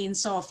really being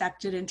so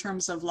affected in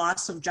terms of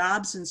loss of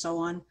jobs and so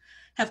on,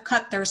 have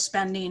cut their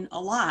spending a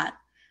lot.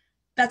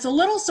 That's a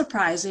little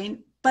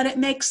surprising, but it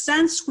makes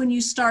sense when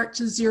you start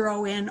to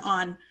zero in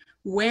on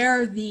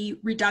where the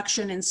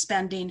reduction in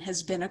spending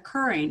has been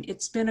occurring.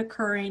 It's been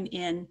occurring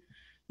in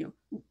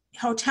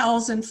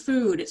hotels and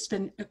food. It's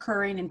been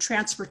occurring in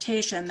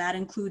transportation. That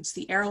includes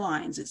the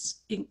airlines.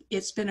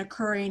 It's been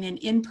occurring in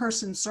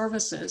in-person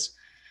services.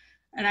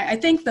 And I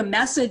think the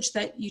message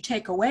that you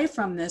take away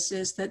from this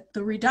is that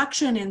the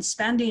reduction in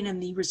spending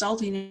and the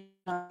resulting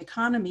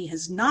economy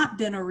has not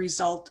been a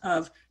result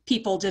of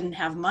people didn't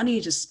have money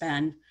to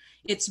spend.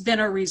 It's been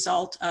a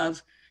result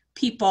of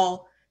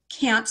people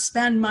can't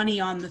spend money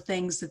on the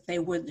things that they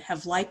would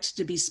have liked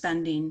to be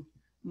spending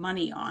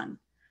money on.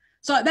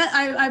 So that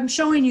I'm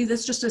showing you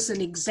this just as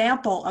an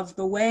example of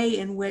the way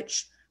in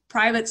which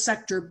private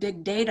sector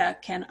big data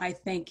can, I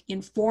think,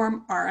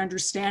 inform our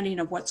understanding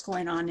of what's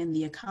going on in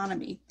the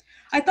economy.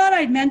 I thought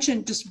I'd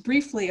mention just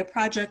briefly a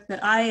project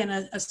that I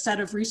and a set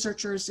of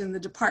researchers in the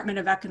Department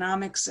of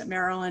Economics at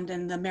Maryland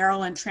and the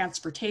Maryland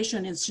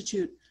Transportation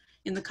Institute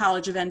in the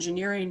College of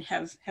Engineering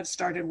have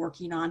started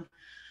working on.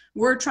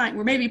 We're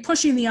maybe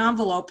pushing the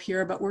envelope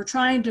here, but we're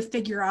trying to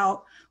figure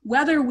out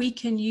whether we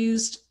can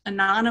use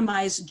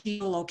anonymized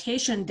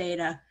geolocation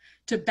data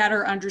to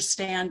better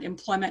understand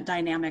employment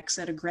dynamics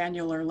at a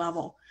granular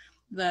level.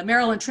 The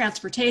Maryland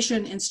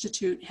Transportation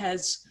Institute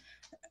has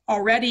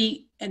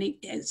already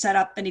set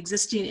up an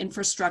existing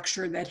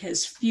infrastructure that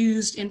has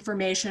fused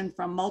information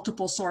from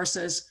multiple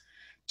sources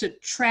to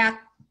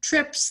track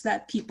trips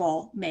that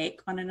people make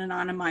on an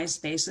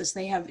anonymized basis.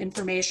 They have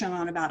information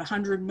on about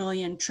 100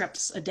 million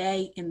trips a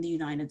day in the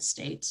United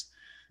States.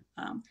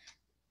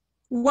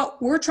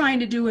 What we're trying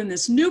to do in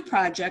this new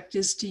project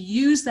is to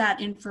use that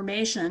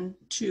information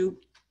to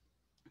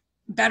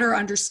better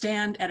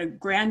understand at a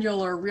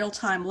granular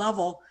real-time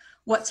level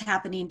what's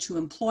happening to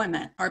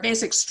employment. Our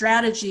basic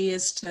strategy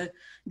is to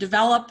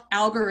develop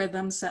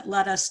algorithms that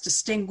let us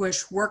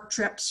distinguish work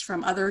trips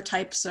from other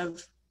types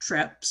of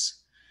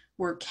trips.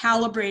 We're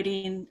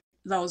calibrating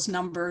those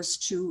numbers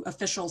to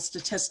official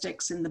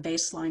statistics in the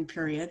baseline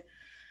period.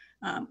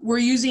 We're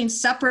using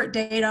separate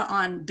data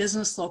on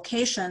business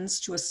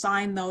locations to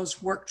assign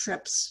those work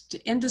trips to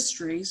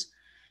industries.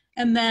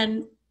 And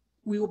then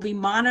we will be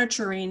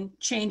monitoring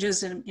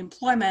changes in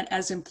employment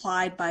as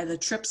implied by the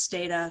trips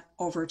data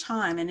over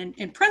time. And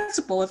in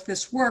principle, if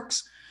this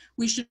works,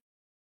 we should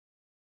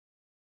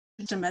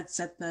estimates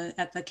at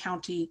the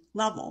county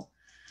level.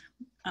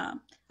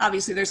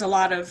 Obviously, there's a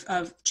lot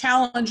of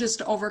challenges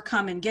to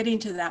overcome in getting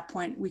to that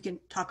point. We can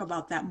talk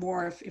about that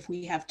more if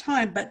we have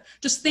time, but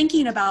just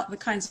thinking about the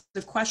kinds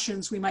of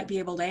questions we might be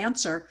able to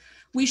answer,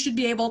 we should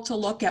be able to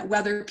look at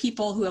whether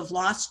people who have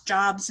lost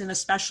jobs in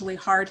especially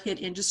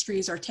hard-hit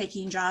industries are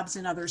taking jobs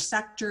in other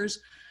sectors.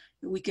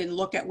 We can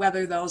look at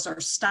whether those are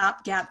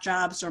stopgap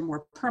jobs or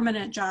more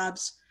permanent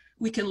jobs.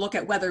 We can look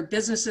at whether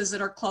businesses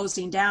that are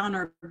closing down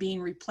are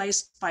being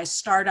replaced by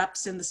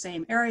startups in the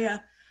same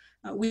area.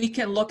 We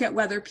can look at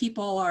whether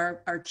people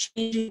are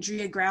changing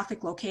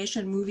geographic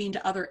location, moving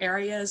to other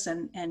areas,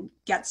 and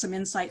get some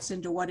insights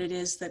into what it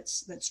is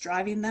that's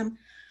driving them.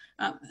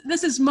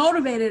 This is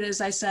motivated,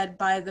 as I said,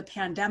 by the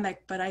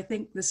pandemic, but I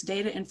think this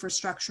data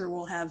infrastructure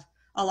will have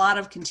a lot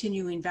of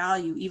continuing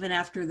value even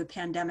after the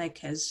pandemic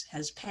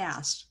has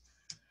passed.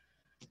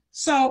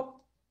 So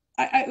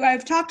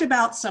I've talked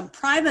about some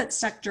private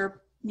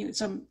sector,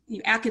 some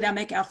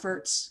academic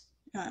efforts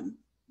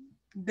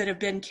that have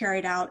been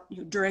carried out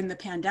during the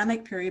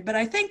pandemic period, but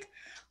I think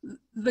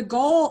the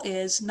goal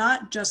is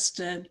not just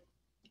to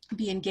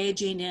be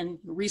engaging in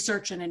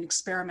research and in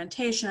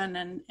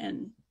experimentation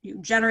and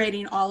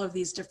generating all of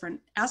these different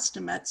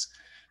estimates.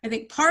 I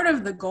think part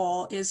of the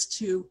goal is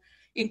to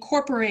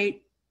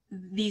incorporate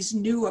these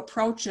new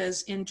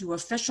approaches into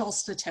official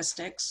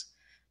statistics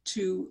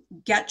to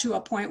get to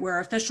a point where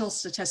official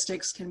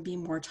statistics can be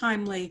more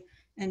timely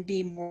and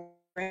be more.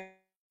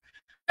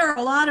 There are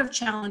a lot of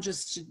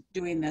challenges to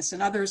doing this,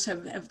 and others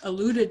have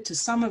alluded to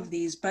some of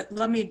these, but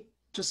let me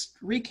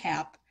just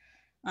recap.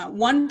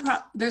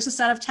 There's a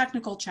set of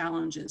technical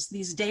challenges.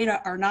 These data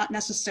are not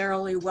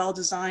necessarily well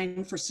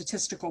designed for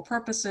statistical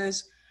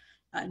purposes.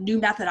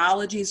 New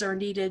methodologies are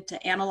needed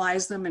to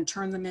analyze them and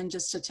turn them into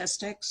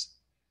statistics.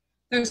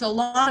 There's a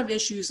lot of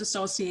issues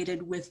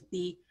associated with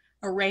the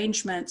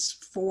arrangements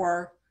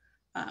for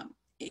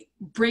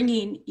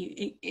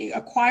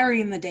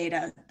acquiring the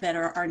data that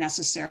are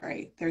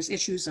necessary. There's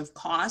issues of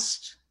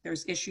cost.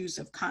 There's issues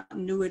of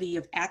continuity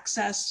of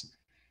access.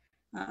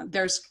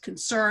 There's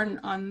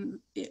concern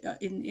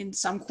in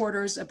some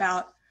quarters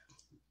about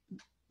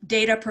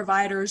data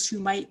providers who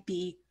might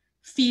be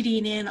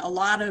feeding in a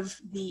lot of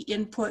the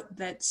input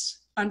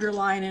that's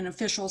underlying an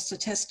official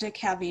statistic,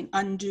 having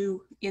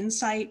undue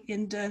insight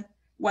into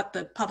what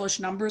the published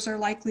numbers are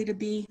likely to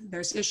be.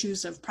 There's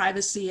issues of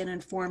privacy and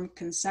informed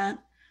consent.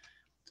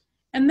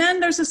 And then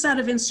there's a set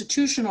of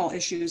institutional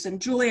issues,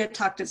 and Julia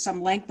talked at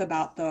some length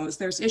about those.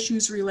 There's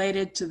issues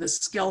related to the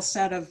skill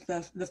set of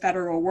the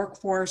federal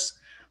workforce.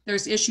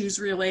 There's issues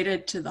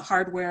related to the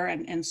hardware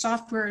and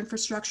software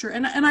infrastructure.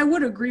 And I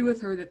would agree with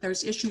her that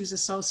there's issues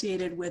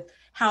associated with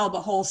how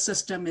the whole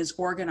system is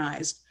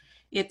organized.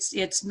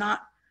 It's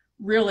not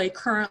really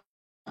currently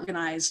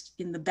organized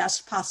in the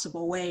best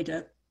possible way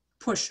to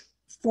push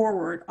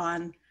forward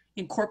on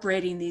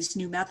incorporating these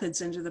new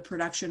methods into the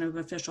production of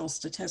official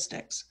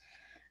statistics.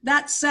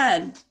 That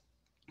said,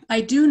 I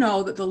do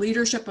know that the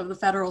leadership of the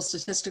federal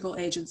statistical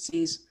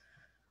agencies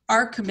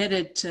are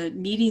committed to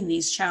meeting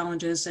these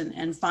challenges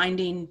and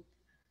finding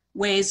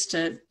ways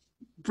to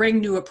bring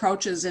new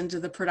approaches into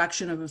the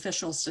production of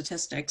official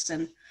statistics.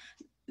 And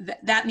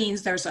that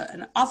means there's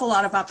an awful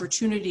lot of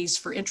opportunities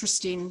for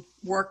interesting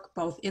work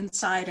both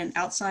inside and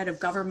outside of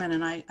government.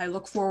 And I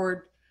look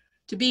forward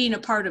to being a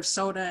part of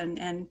SoDa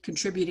and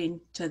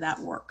contributing to that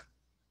work.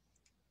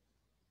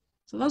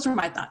 So those are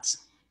my thoughts.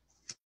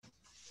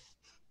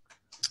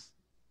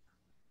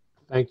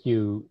 Thank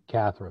you,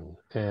 Katharine.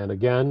 And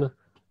again,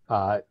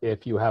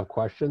 if you have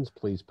questions,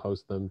 please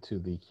post them to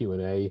the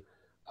Q&A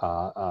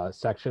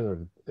section,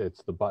 or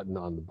it's the button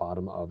on the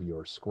bottom of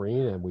your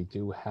screen. And we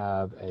do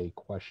have a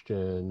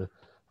question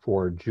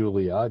for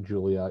Julia.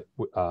 Julia,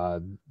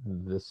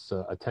 this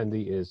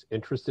attendee is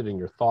interested in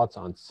your thoughts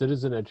on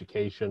citizen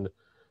education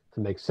to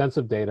make sense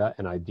of data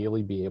and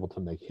ideally be able to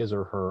make his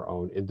or her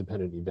own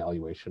independent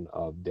evaluation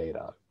of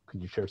data.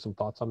 Could you share some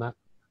thoughts on that?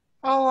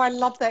 Oh, I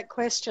love that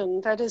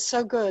question. That is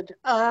so good.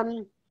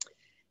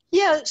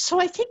 Yeah, so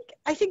I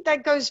think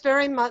that goes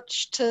very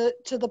much to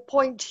the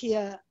point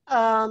here,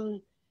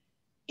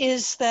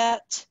 is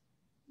that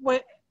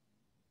I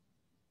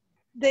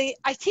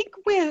think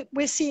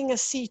we're seeing a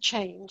sea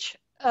change,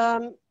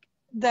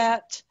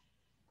 that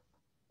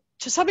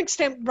to some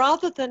extent,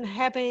 rather than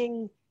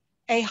having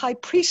a high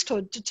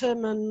priesthood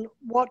determine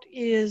what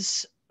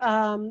is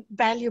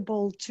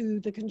valuable to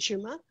the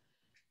consumer,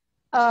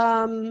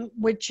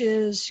 which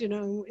is,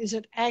 is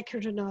it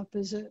accurate enough?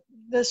 Is it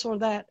this or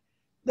that?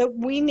 That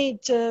we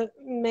need to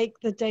make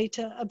the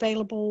data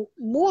available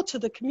more to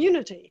the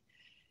community.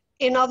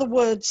 In other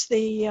words,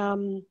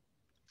 maybe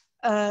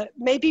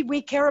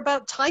we care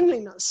about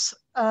timeliness,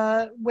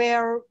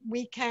 where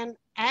we can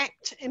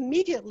act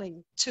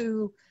immediately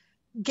to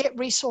get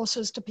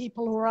resources to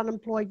people who are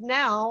unemployed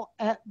now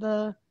at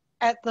the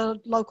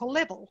local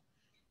level.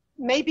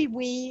 Maybe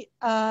we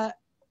care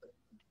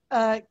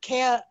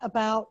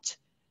about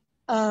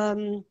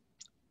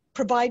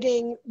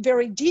providing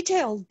very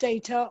detailed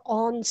data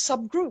on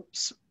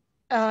subgroups.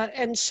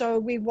 And so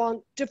we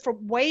want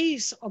different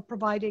ways of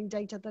providing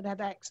data that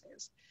have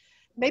access.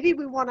 Maybe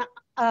we want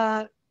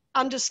to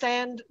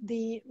understand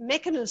the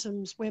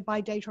mechanisms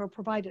whereby data are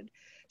provided.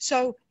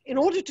 So in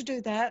order to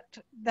do that,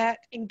 that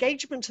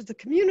engagement of the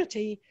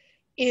community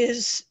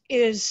is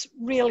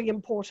really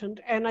important.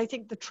 And I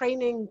think the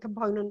training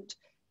component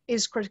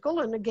is critical.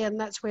 And again,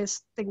 that's where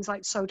things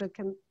like SoDa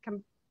can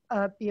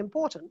be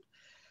important.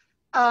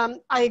 I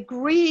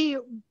agree,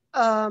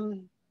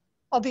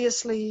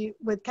 obviously,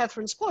 with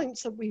Katharine's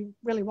points that we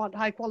really want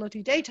high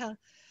quality data,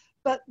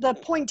 But the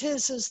point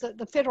is that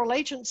the federal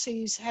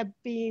agencies have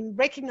been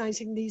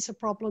recognizing these are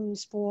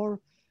problems for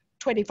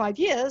 25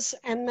 years,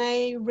 and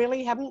they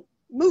really haven't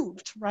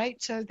moved,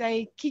 right? So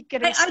they keep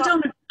getting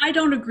stuck. I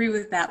don't agree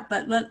with that,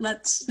 but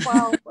let's.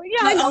 Well, yeah,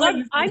 I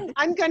know.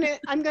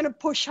 I'm gonna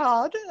push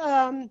hard.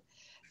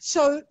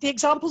 So the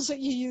examples that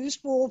you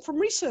used were from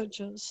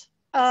researchers,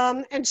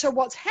 and so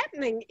what's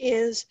happening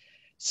is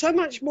so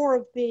much more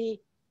of the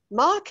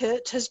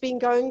market has been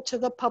going to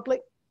the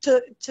public,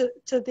 to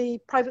the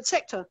private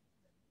sector,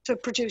 to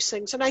produce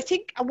things. And I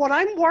think what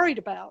I'm worried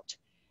about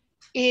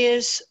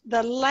is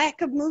the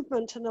lack of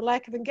movement and the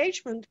lack of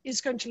engagement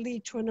is going to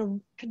lead to a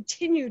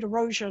continued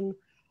erosion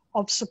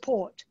of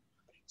support.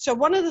 So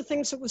one of the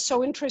things that was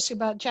so interesting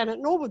about Janet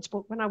Norwood's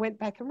book when I went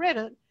back and read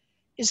it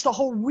is the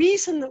whole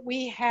reason that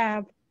we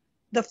have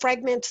the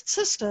fragmented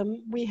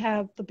system. We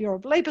have the Bureau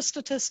of Labor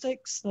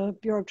Statistics, the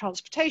Bureau of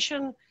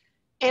Transportation,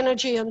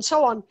 Energy, and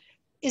so on,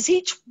 is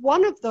each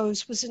one of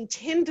those was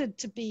intended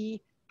to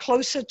be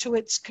closer to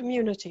its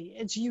community,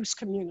 its use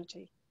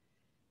community.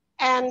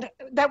 And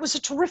that was a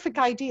terrific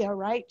idea,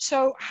 right?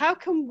 So how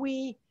can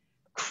we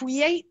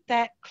create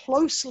that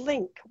close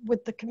link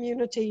with the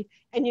community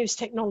and use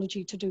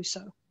technology to do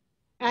so?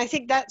 And I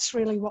think that's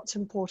really what's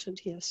important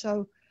here.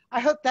 So I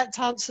hope that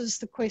answers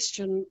the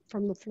question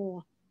from the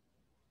floor.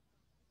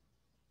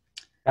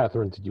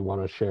 Katharine, did you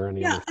want to share any?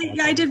 Yeah,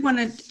 I did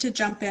want to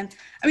jump in.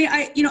 I mean,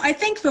 I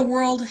think the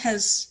world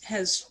has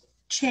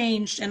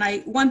changed, and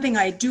one thing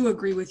I do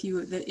agree with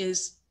you that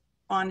is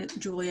on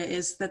Julia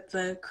is that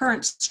the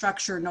current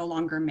structure no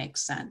longer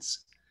makes sense.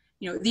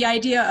 You know, the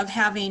idea of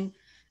having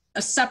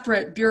a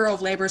separate Bureau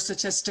of Labor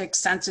Statistics,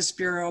 Census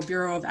Bureau,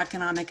 Bureau of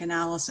Economic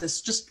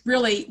Analysis, just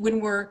really when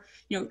we're,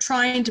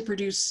 trying to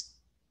produce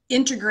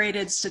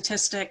integrated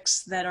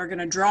statistics that are going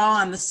to draw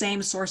on the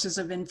same sources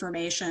of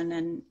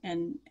information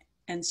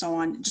and so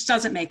on, it just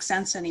doesn't make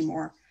sense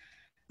anymore.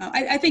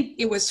 I think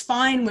it was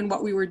fine when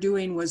what we were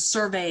doing was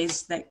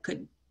surveys that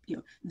could,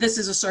 this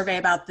is a survey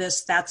about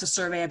this, that's a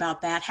survey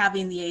about that.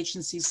 Having the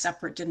agencies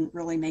separate didn't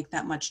really make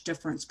that much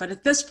difference. But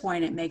at this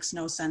point, it makes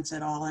no sense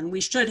at all. And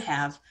we should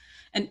have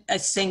a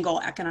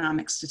single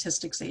economic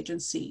statistics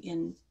agency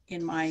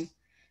in my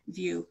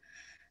view.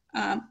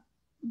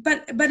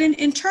 But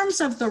in terms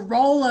of the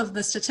role of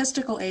the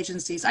statistical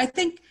agencies, I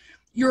think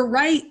you're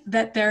right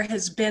that there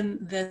has been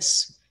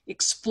this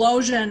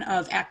explosion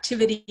of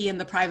activity in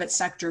the private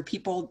sector,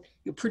 people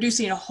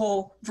producing a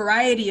whole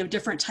variety of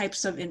different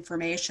types of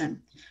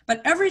information.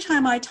 But every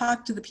time I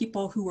talk to the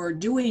people who are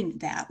doing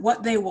that,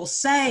 what they will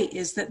say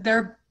is that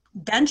they're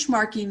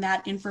benchmarking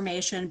that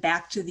information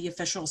back to the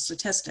official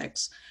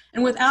statistics.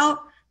 And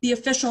without the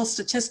official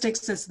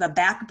statistics as the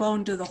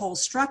backbone to the whole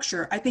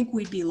structure, I think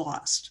we'd be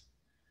lost.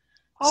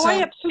 Oh,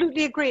 I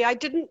absolutely agree. I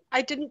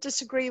didn't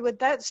disagree with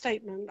that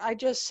statement. I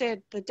just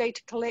said the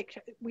data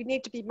we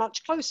need to be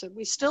much closer.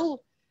 We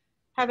still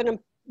have a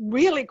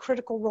really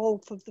critical role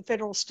for the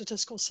federal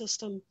statistical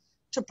system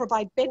to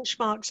provide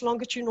benchmarks,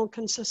 longitudinal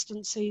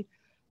consistency.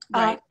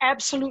 Right.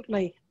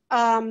 Absolutely.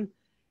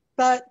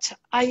 But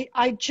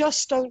I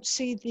just don't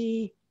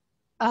see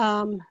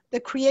the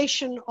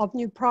creation of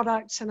new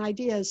products and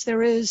ideas.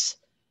 There is,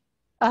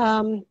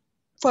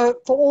 for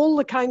all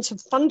the kinds of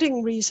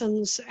funding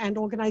reasons and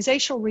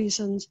organizational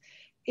reasons,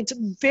 it's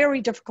very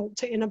difficult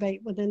to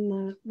innovate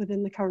within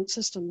the current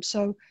system.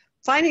 So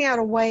finding out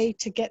a way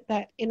to get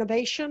that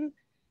innovation,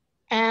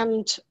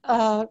 and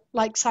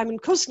like Simon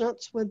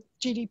Kuznets with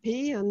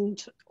GDP and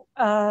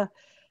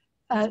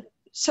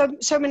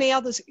so many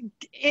others,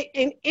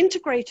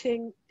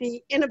 integrating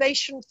the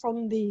innovation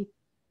from the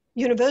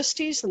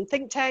universities and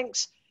think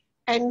tanks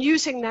and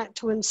using that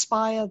to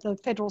inspire the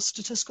federal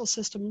statistical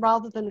system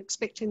rather than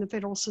expecting the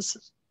federal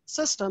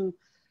system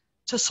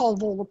to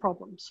solve all the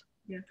problems.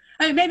 Yeah,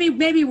 I mean,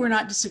 maybe we're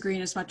not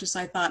disagreeing as much as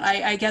I thought.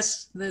 I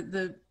guess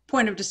the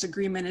point of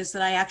disagreement is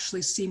that I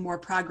actually see more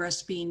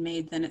progress being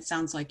made than it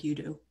sounds like you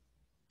do.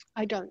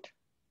 I don't.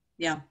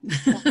 Yeah.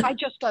 I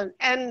just don't.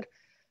 And,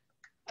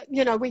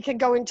 we can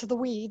go into the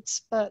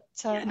weeds, but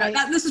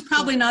this is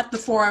probably not the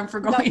forum for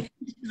going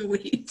into the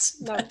weeds.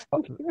 No.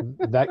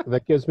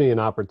 That gives me an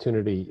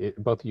opportunity.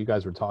 Both of you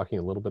guys were talking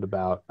a little bit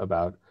about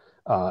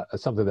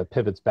something that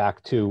pivots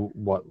back to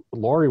what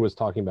Lori was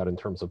talking about in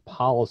terms of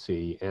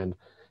policy, and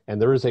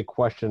there is a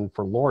question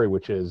for Lori,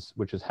 which is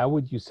how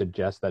would you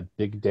suggest that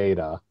big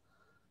data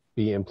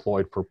be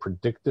employed for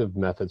predictive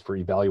methods for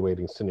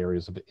evaluating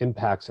scenarios of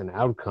impacts and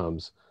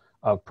outcomes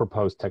of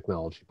proposed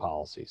technology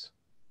policies?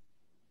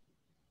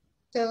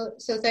 So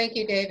thank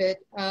you, David.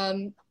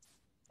 I'm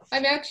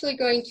actually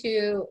going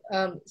to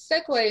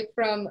segue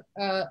from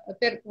a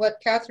bit what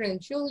Katharine and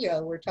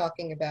Julia were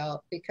talking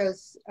about,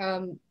 because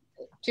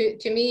to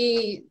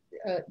me,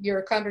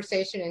 your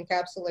conversation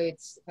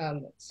encapsulates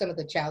some of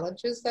the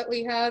challenges that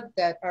we have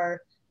that are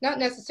not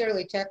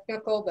necessarily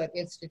technical, but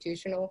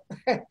institutional,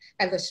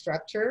 and the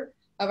structure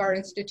of our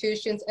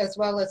institutions, as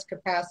well as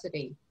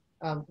capacity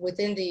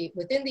within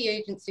the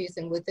agencies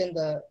and within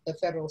the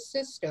federal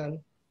system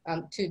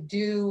to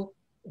do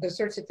the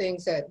sorts of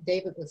things that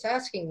David was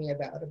asking me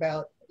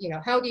about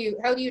how do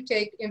you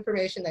take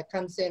information that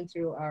comes in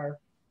through our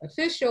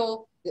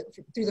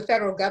through the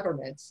federal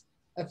government's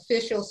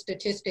official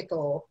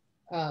statistical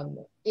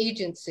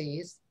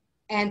agencies,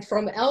 and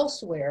from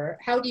elsewhere,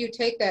 how do you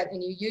take that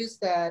and you use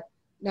that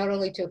not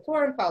only to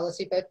foreign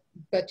policy,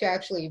 but to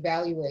actually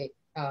evaluate,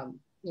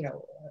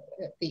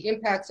 the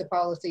impacts of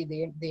policy,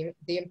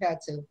 the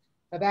impacts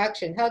of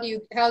action? How do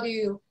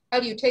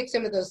you take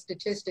some of those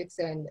statistics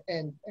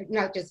and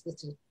not just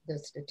the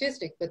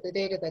statistic, but the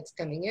data that's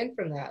coming in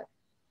from that?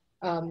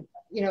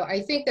 I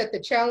think that the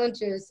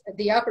challenges,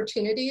 the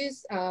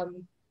opportunities,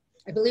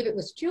 I believe it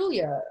was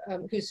Julia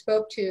who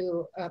spoke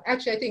to,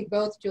 actually I think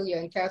both Julia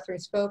and Katharine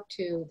spoke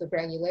to the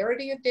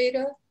granularity of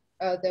data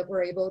that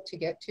we're able to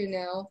get to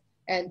now.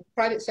 And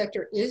private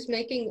sector is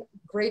making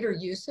greater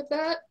use of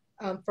that,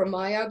 from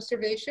my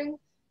observation,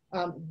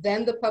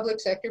 than the public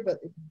sector, but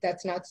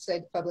that's not to say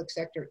the public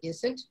sector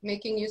isn't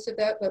making use of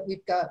that, but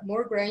we've got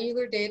more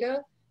granular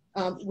data.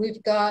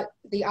 We've got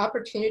the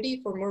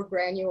opportunity for more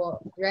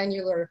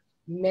granular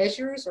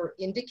measures or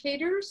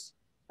indicators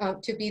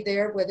to be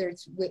there, whether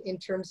it's in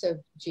terms of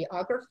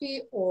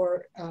geography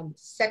or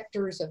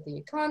sectors of the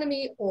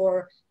economy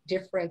or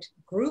different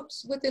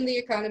groups within the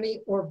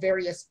economy or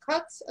various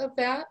cuts of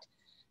that,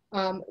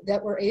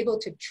 that we're able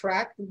to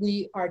track.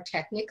 We are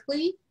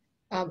technically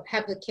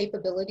have the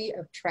capability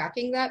of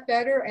tracking that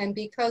better. And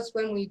because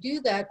when we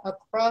do that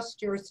across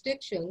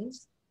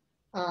jurisdictions,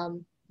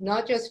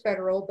 not just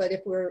federal, but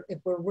if we're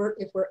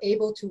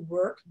able to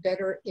work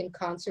better in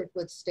concert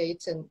with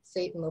state and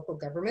local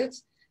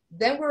governments,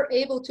 then we're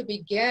able to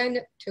begin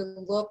to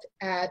look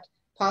at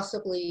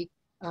possibly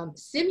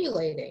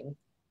simulating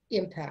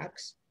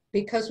impacts,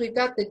 because we've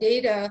got the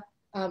data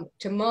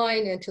to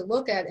mine and to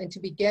look at and to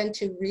begin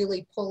to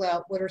really pull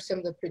out what are some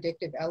of the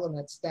predictive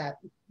elements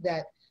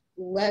that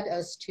led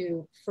us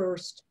to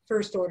first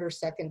order,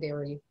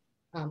 secondary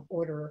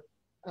order,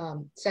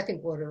 second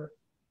order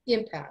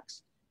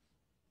impacts.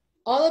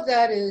 All of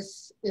that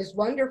is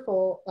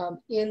wonderful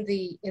in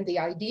the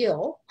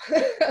ideal,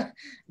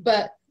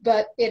 but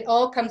it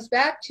all comes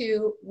back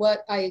to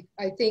what I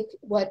think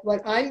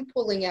what I'm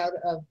pulling out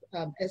of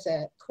as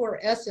a core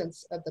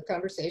essence of the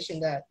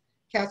conversation that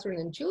Katharine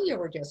and Julia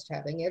were just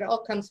having. It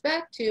all comes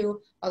back to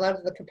a lot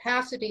of the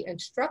capacity and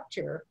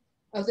structure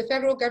of the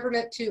federal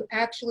government to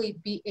actually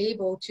be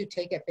able to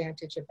take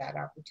advantage of that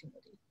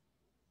opportunity.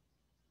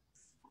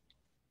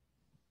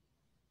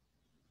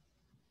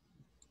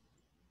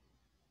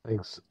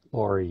 Thanks,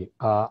 Lori.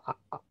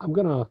 I'm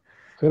gonna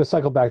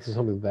cycle back to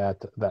something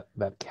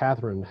that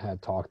Katharine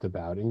had talked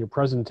about. In your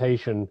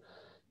presentation,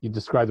 you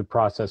described the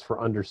process for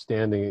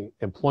understanding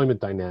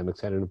employment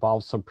dynamics, and it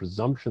involves some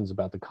presumptions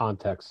about the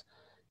context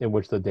in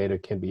which the data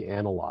can be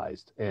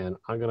analyzed. And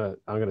I'm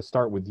gonna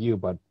start with you,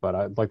 but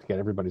I'd like to get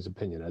everybody's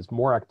opinion. As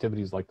more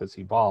activities like this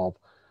evolve,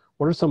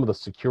 what are some of the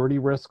security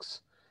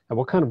risks, and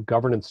what kind of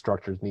governance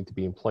structures need to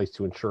be in place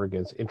to ensure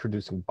against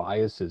introducing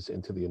biases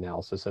into the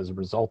analysis as a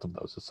result of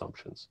those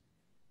assumptions?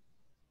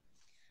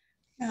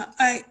 Yeah,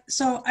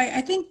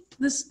 I think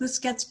this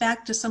gets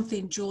back to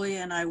something Julia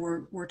and I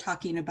were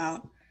talking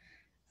about.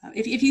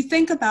 If you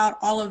think about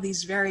all of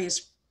these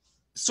various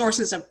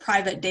sources of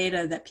private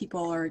data that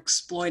people are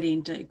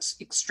exploiting to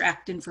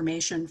extract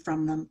information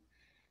from them,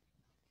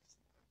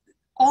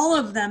 all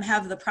of them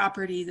have the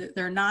property that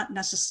they're not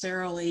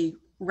necessarily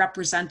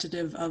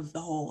representative of the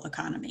whole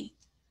economy.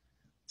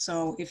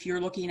 So if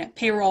you're looking at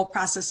payroll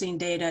processing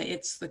data,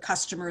 it's the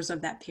customers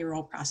of that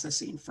payroll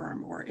processing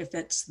firm, or if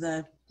it's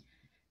the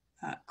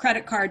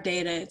credit card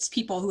data, it's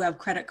people who have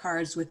credit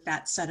cards with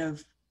that set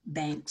of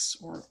banks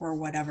or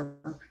whatever.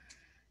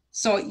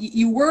 So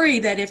you worry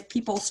that if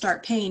people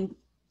start paying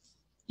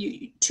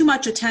too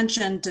much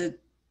attention to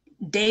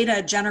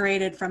data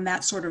generated from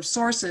that sort of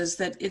sources,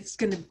 that it's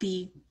going to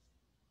be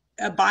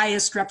a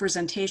biased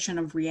representation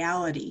of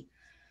reality.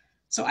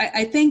 So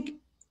I think,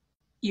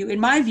 in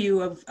my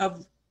view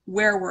of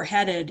where we're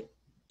headed,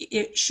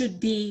 it should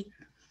be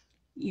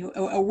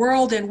a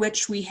world in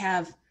which we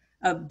have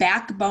a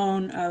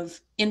backbone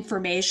of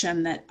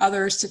information that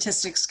other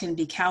statistics can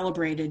be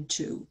calibrated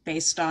to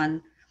based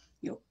on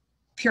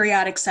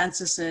periodic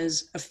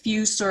censuses, a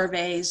few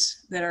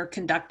surveys that are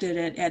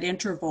conducted at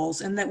intervals,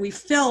 and that we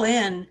fill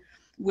in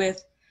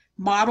with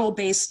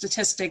model-based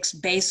statistics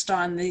based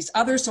on these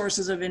other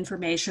sources of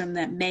information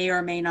that may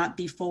or may not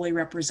be fully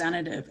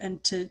representative.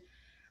 And to,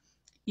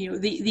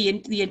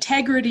 the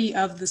integrity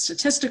of the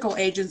statistical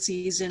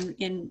agencies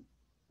in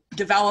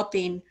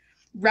developing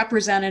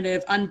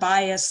representative,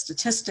 unbiased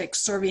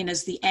statistics serving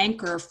as the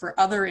anchor for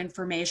other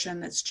information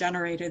that's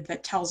generated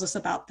that tells us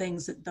about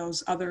things that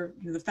those other,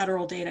 the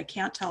federal data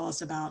can't tell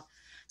us about,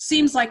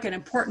 seems like an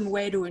important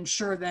way to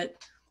ensure that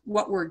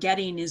what we're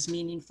getting is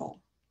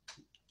meaningful.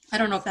 I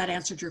don't know if that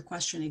answered your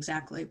question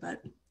exactly,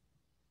 but.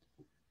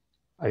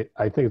 I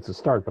think it's a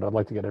start, but I'd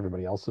like to get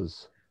everybody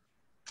else's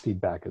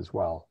feedback as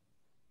well.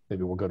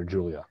 Maybe we'll go to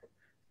Julia.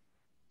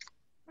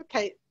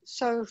 Okay,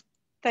 so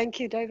thank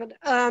you, David.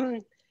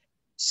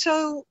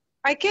 So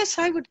I guess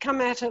I would come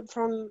at it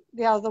from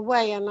the other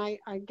way, and I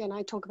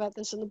talk about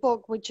this in the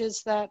book, which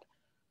is that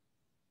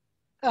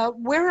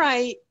where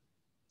I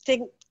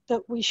think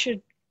that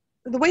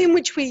the way in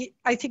which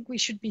I think we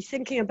should be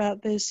thinking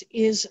about this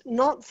is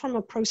not from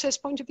a process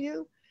point of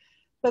view,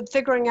 but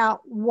figuring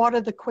out what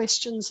are the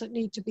questions that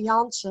need to be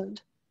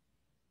answered,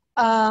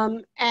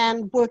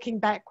 and working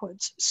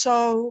backwards.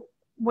 So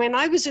when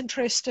I was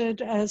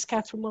interested, as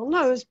Katharine well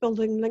knows,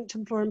 building linked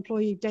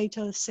employee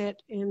data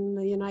set in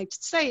the United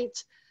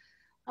States,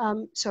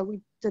 so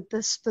we did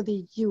this for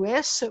the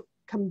US. It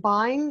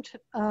combined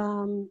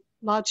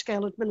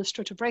large-scale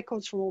administrative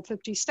records from all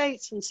 50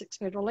 states and 6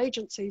 federal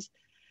agencies.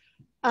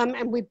 And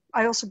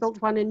I also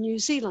built one in New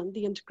Zealand,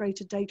 the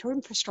integrated data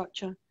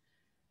infrastructure.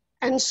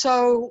 And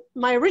so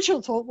my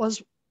original thought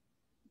was,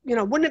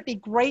 wouldn't it be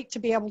great to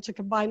be able to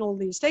combine all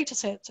these data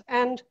sets?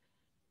 And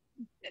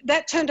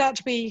that turned out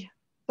to be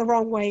the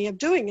wrong way of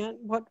doing it.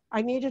 What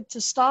I needed to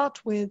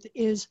start with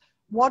is,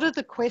 what are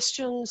the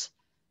questions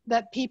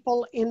that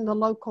people in the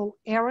local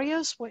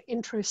areas were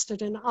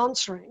interested in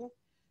answering?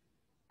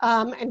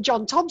 And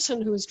John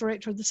Thompson, who was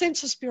director of the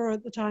Census Bureau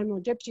at the time, or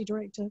deputy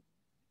director,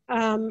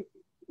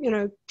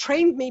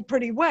 trained me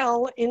pretty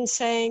well in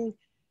saying,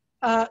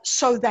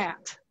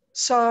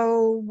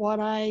 So what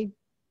I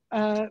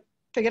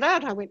figured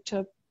out, I went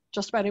to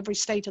just about every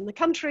state in the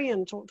country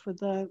and talked with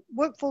the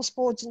workforce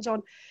boards and so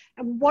on.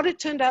 And what it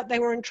turned out they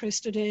were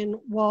interested in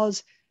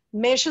was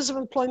measures of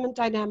employment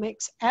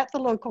dynamics at the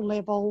local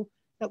level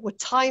that were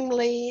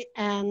timely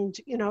and,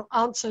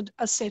 answered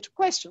a set of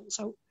questions.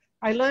 So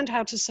I learned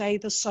how to say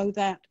the so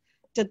that,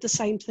 did the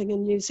same thing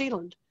in New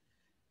Zealand.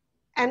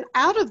 And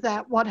out of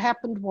that, what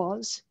happened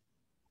was,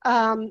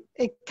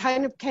 it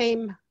kind of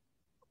came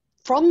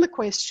from the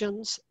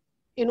questions.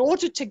 In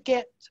order to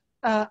get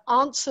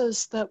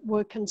answers that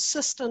were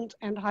consistent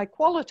and high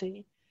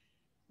quality,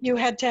 you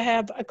had to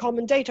have a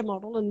common data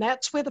model, and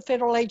that's where the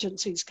federal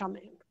agencies come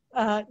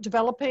in.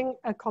 Developing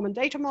a common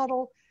data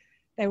model,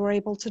 they were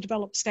able to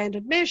develop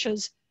standard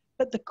measures,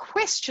 but the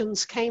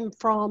questions came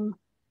from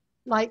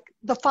like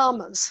the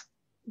farmers,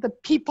 the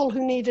people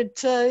who needed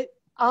to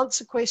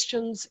answer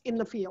questions in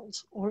the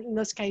fields, or in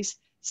this case,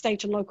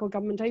 state and local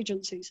government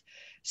agencies.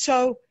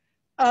 So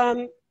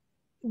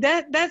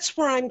that's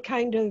where I'm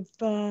kind of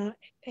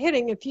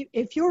heading.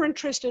 If you're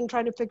interested in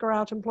trying to figure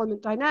out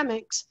employment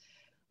dynamics,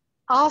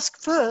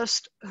 ask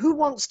first who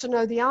wants to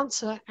know the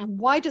answer and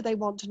why do they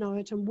want to know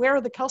it and where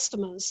are the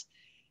customers,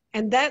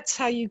 and that's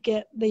how you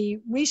get the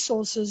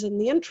resources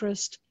and the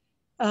interest.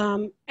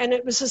 And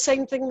it was the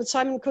same thing with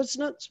Simon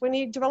Kuznets when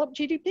he developed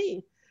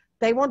GDP.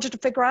 They wanted to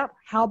figure out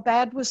how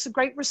bad was the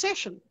Great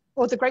Recession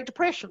or the Great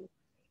Depression,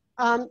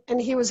 and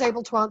he was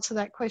able to answer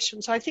that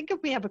question. So I think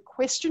if we have a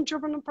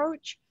question-driven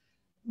approach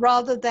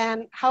rather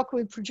than how can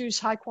we produce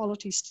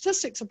high-quality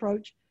statistics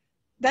approach,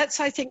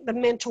 that's, I think, the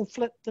mental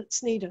flip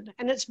that's needed.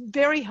 And it's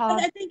very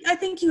hard. I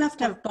think you have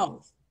to have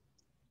both.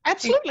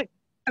 Absolutely.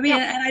 I mean,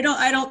 yeah. And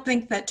I don't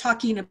think that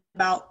talking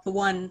about the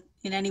one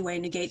in any way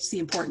negates the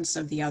importance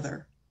of the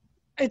other.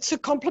 It's a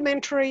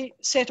complementary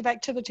set of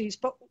activities.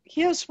 But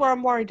here's where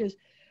I'm worried is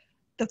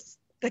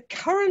the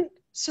current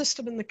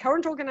system and the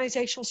current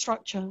organizational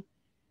structure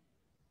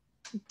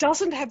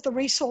doesn't have the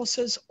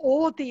resources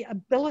or the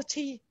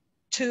ability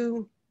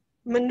to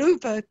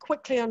maneuver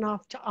quickly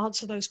enough to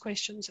answer those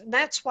questions. And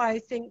that's why I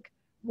think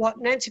what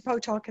Nancy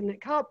Potok and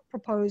Nick Hart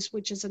proposed,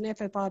 which is an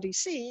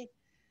FFRDC,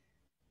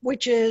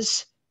 which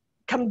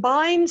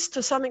combines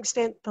to some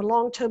extent the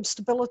long-term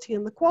stability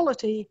and the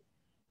quality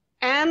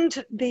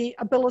and the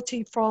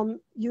ability from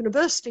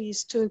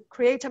universities to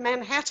create a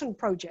Manhattan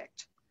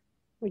project,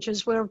 which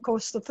is where, of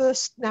course, the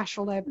first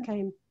national lab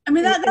came. I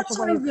mean, that's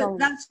sort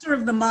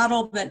of the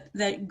model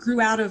that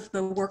grew out of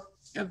the work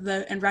of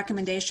and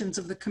recommendations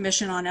of the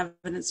Commission on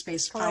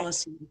Evidence-Based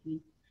Policy.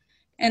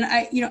 And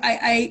I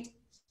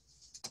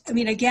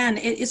mean, again,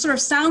 it sort of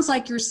sounds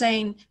like you're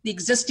saying the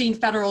existing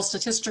federal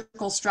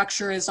statistical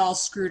structure is all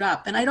screwed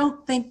up. And I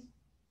don't think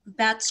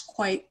that's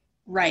quite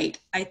right.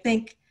 I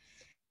think,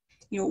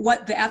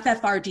 what the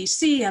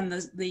FFRDC and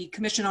the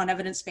Commission on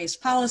Evidence-Based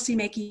Policy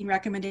making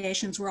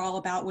recommendations were all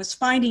about was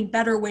finding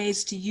better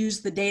ways to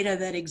use the data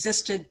that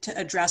existed to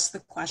address the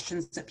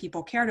questions that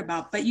people cared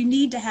about. But you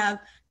need to have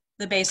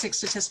the basic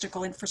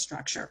statistical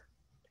infrastructure.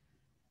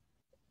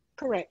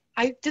 Correct.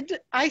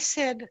 I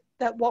said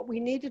that what we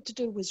needed to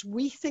do was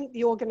rethink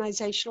the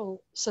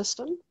organizational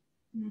system,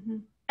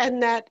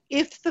 and that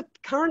if the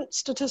current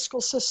statistical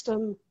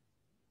system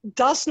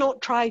does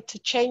not try to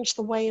change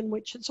the way in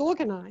which it's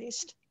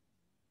organized,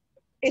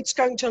 it's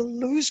going to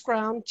lose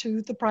ground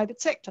to the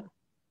private sector.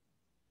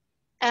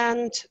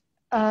 And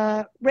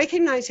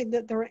recognizing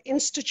that there are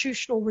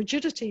institutional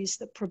rigidities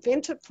that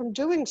prevent it from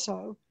doing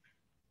so,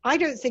 I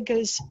think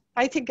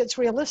it's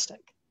realistic.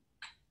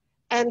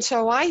 And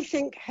so I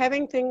think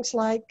having things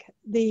like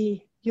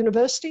the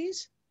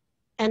universities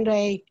and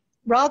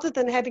rather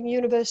than having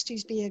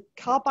universities be a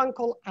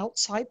carbuncle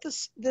outside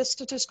the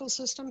statistical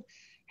system,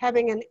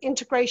 having an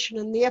integration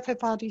in the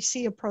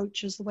FFRDC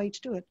approach is the way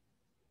to do it.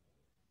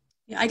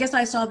 Yeah, I guess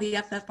I saw the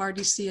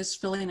FFRDC as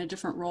filling a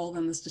different role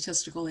than the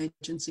statistical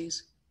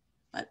agencies,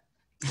 but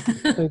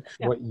I think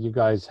what you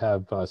guys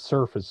have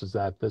surfaced is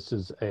that this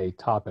is a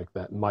topic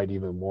that might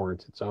even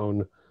warrant its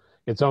own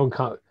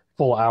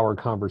full hour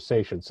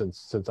conversation.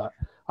 Since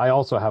I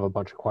also have a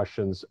bunch of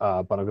questions,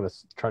 but I'm going to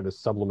try to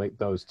sublimate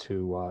those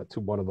to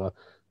one of the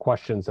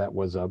questions that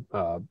was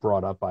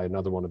brought up by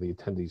another one of the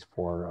attendees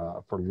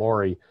for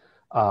Lori.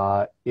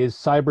 Is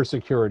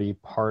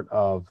cybersecurity part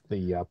of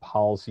the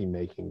policy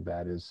making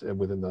that is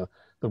within the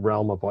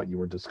realm of what you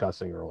were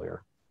discussing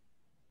earlier?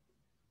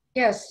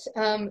 Yes,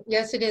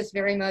 yes, it is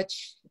very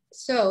much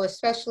so,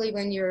 especially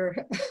when you're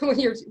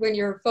when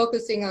you're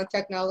focusing on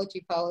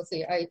technology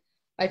policy.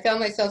 I found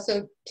myself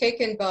so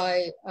taken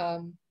by,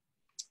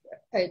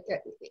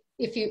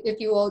 if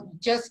you will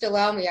just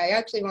allow me, I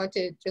actually want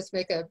to just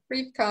make a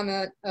brief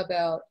comment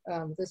about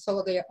this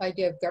whole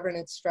idea of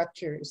governance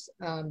structures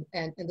and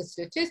the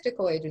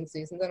statistical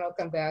agencies, and then I'll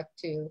come back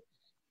to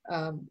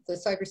the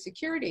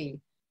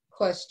cybersecurity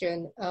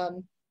question.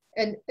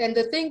 And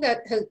the thing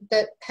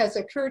that has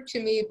occurred to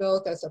me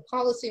both as a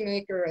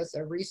policymaker, as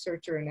a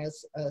researcher, and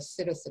as a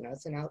citizen,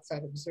 as an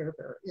outside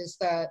observer, is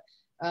that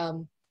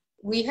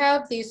we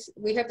have these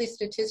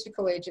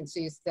statistical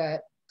agencies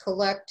that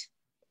collect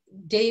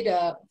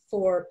data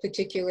for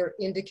particular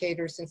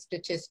indicators and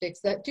statistics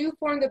that do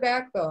form the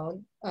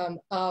backbone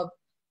of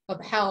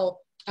how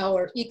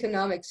our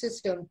economic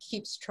system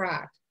keeps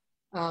track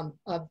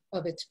of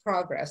its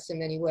progress in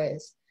many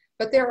ways.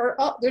 But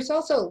there's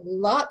also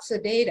lots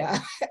of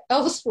data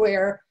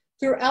elsewhere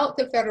throughout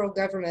the federal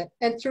government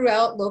and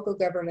throughout local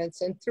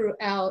governments and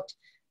throughout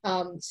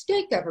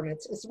state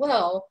governments as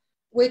well,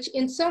 which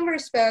in some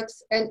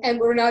respects, and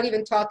we're not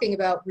even talking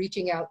about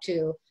reaching out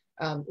to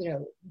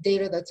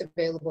data that's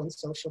available in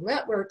social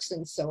networks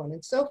and so on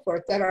and so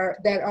forth that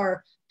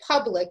are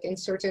public in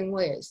certain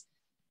ways.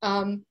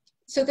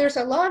 So there's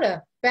a lot of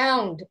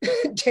bound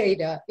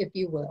data, if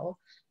you will,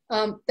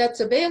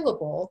 that's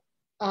available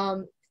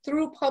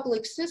through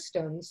public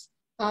systems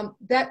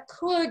that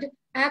could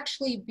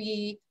actually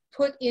be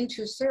put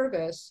into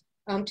service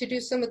to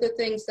do some of the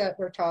things that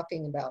we're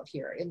talking about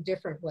here in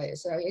different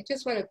ways. So I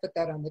just want to put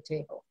that on the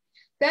table.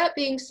 That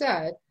being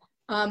said,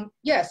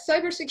 yes,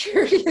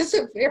 cybersecurity is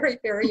a very,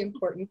 very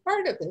important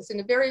part of this and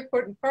a very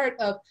important part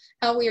of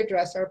how we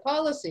address our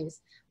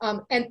policies.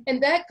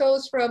 And that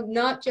goes from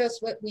not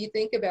just what we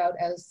think about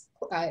as,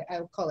 I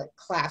would call it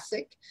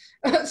classic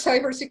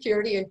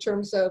cybersecurity in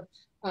terms of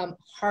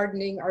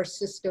hardening our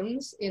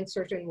systems in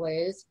certain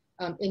ways,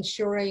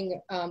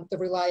 ensuring the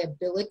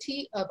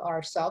reliability of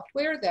our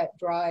software that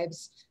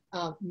drives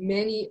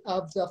many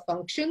of the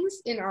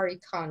functions in our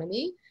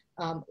economy.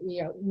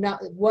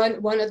 Not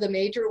one of the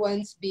major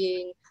ones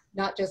being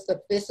not just the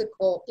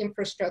physical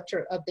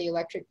infrastructure of the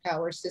electric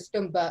power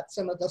system, but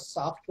some of the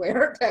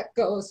software that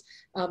goes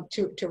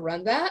to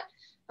run that.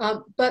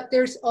 But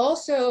there's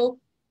also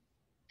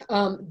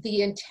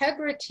the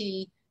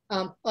integrity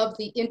of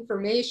the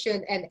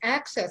information and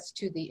access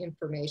to the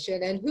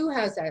information and who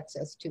has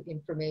access to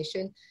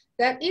information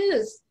that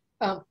is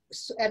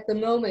at the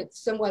moment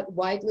somewhat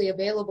widely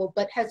available,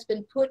 but has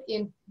been put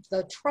in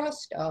the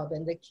trust of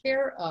and the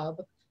care of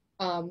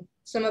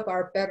some of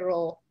our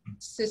federal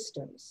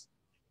systems.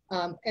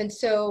 And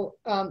so,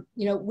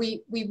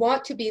 we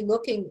want to be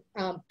looking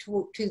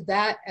to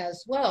that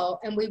as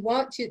well. And we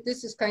want to,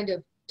 this is kind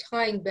of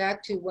tying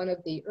back to one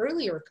of the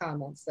earlier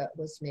comments that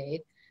was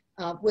made,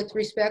 with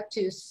respect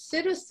to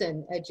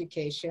citizen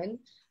education,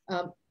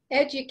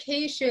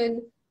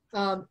 education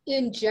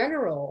in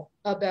general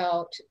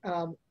about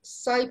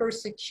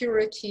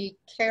cybersecurity,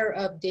 care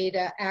of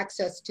data,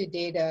 access to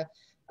data,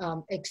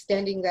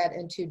 extending that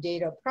into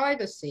data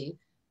privacy,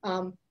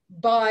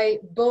 by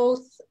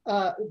both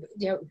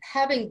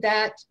having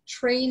that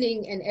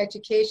training and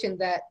education,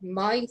 that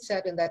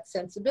mindset and that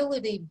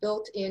sensibility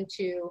built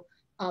into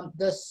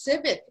the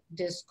civic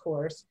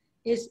discourse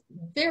is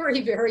very,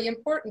 very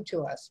important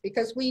to us,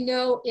 because we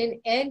know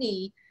in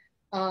any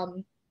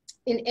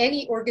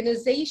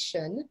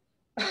organization,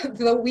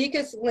 the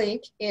weakest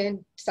link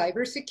in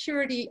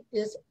cybersecurity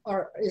is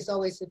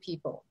always the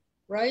people,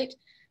 right?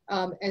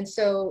 And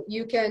so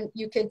you can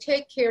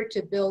take care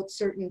to build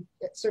certain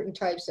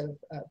types of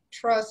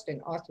trust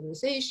and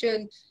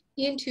authorization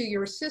into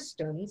your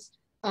systems,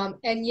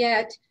 and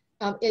yet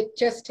it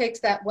just takes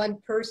that one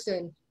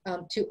person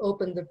to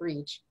open the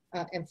breach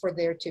and for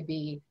there to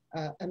be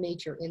a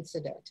major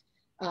incident.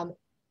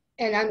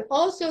 And I'm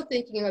also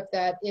thinking of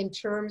that in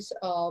terms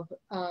of,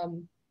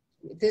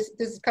 this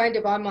is kind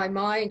of on my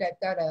mind. I've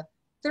got a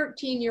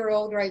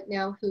 13-year-old right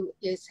now who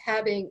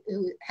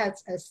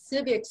has a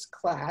civics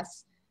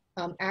class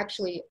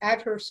actually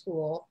at her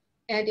school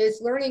and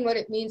is learning what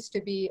it means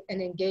to be an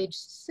engaged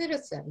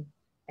citizen.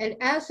 And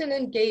as an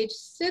engaged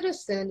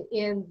citizen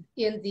in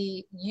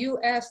the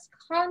US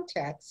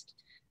context,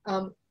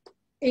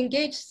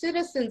 engaged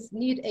citizens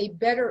need a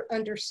better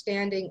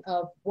understanding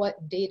of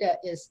what data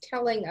is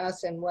telling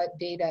us and what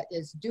data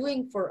is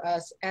doing for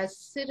us as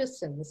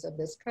citizens of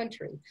this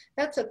country.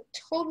 That's a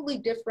totally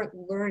different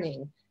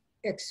learning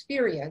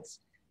experience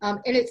And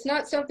it's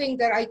not something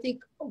that I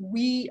think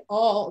we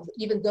all,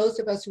 even those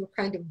of us who are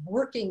kind of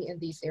working in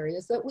these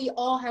areas, that we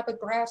all have a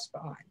grasp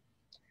on.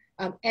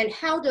 And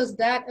how does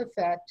that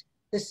affect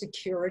the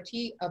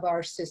security of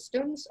our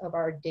systems, of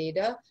our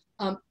data,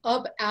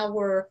 of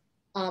our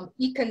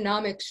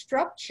economic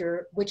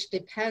structure, which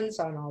depends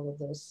on all of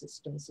those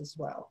systems as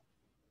well.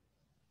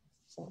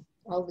 So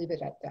I'll leave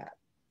it at that.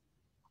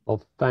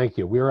 Well, thank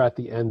you. We're at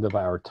the end of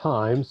our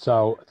time,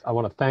 so I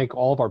want to thank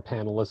all of our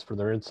panelists for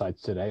their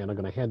insights today, and I'm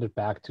going to hand it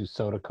back to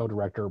SoDa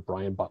co-director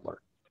Brian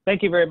Butler.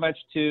 Thank you very much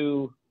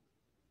to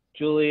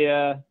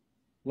Julia,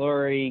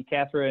 Lori,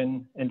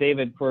 Katharine, and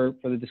David for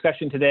the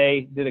discussion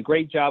today. Did a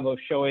great job of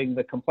showing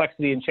the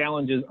complexity and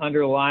challenges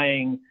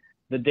underlying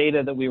the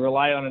data that we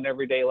rely on in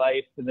everyday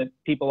life and that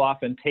people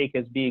often take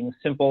as being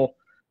simple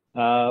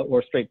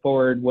or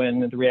straightforward, when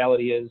the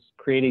reality is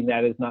creating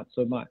that is not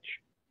so much.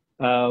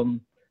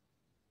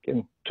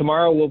 And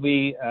tomorrow we'll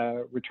be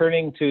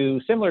returning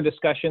to similar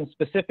discussions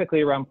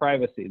specifically around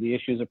privacy, the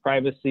issues of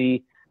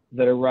privacy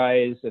that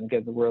arise and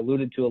again, that were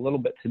alluded to a little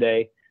bit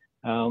today,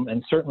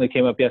 and certainly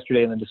came up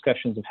yesterday in the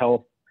discussions of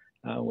health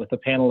with a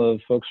panel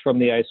of folks from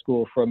the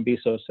iSchool, from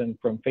BSOS, and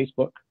from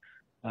Facebook.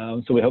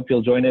 So we hope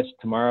you'll join us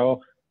tomorrow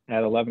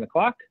at 11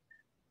 o'clock.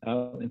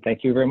 And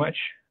thank you very much.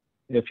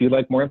 If you'd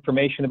like more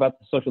information about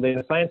the Social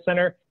Data Science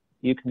Center,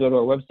 you can go to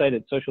our website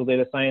at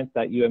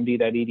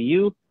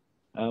socialdatascience.umd.edu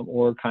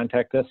or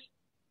contact us.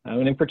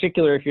 And in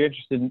particular, if you're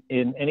interested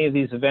in any of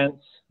these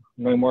events,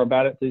 knowing more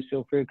about it, please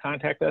feel free to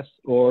contact us,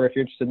 or if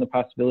you're interested in the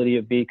possibility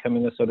of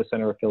becoming a SoDa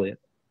Center affiliate.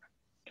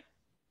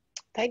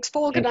 Thanks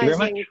for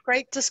organizing.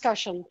 Great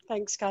discussion.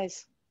 Thanks,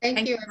 guys.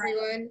 Thank you,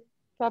 everyone.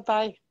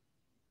 Bye-bye.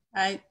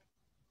 Bye.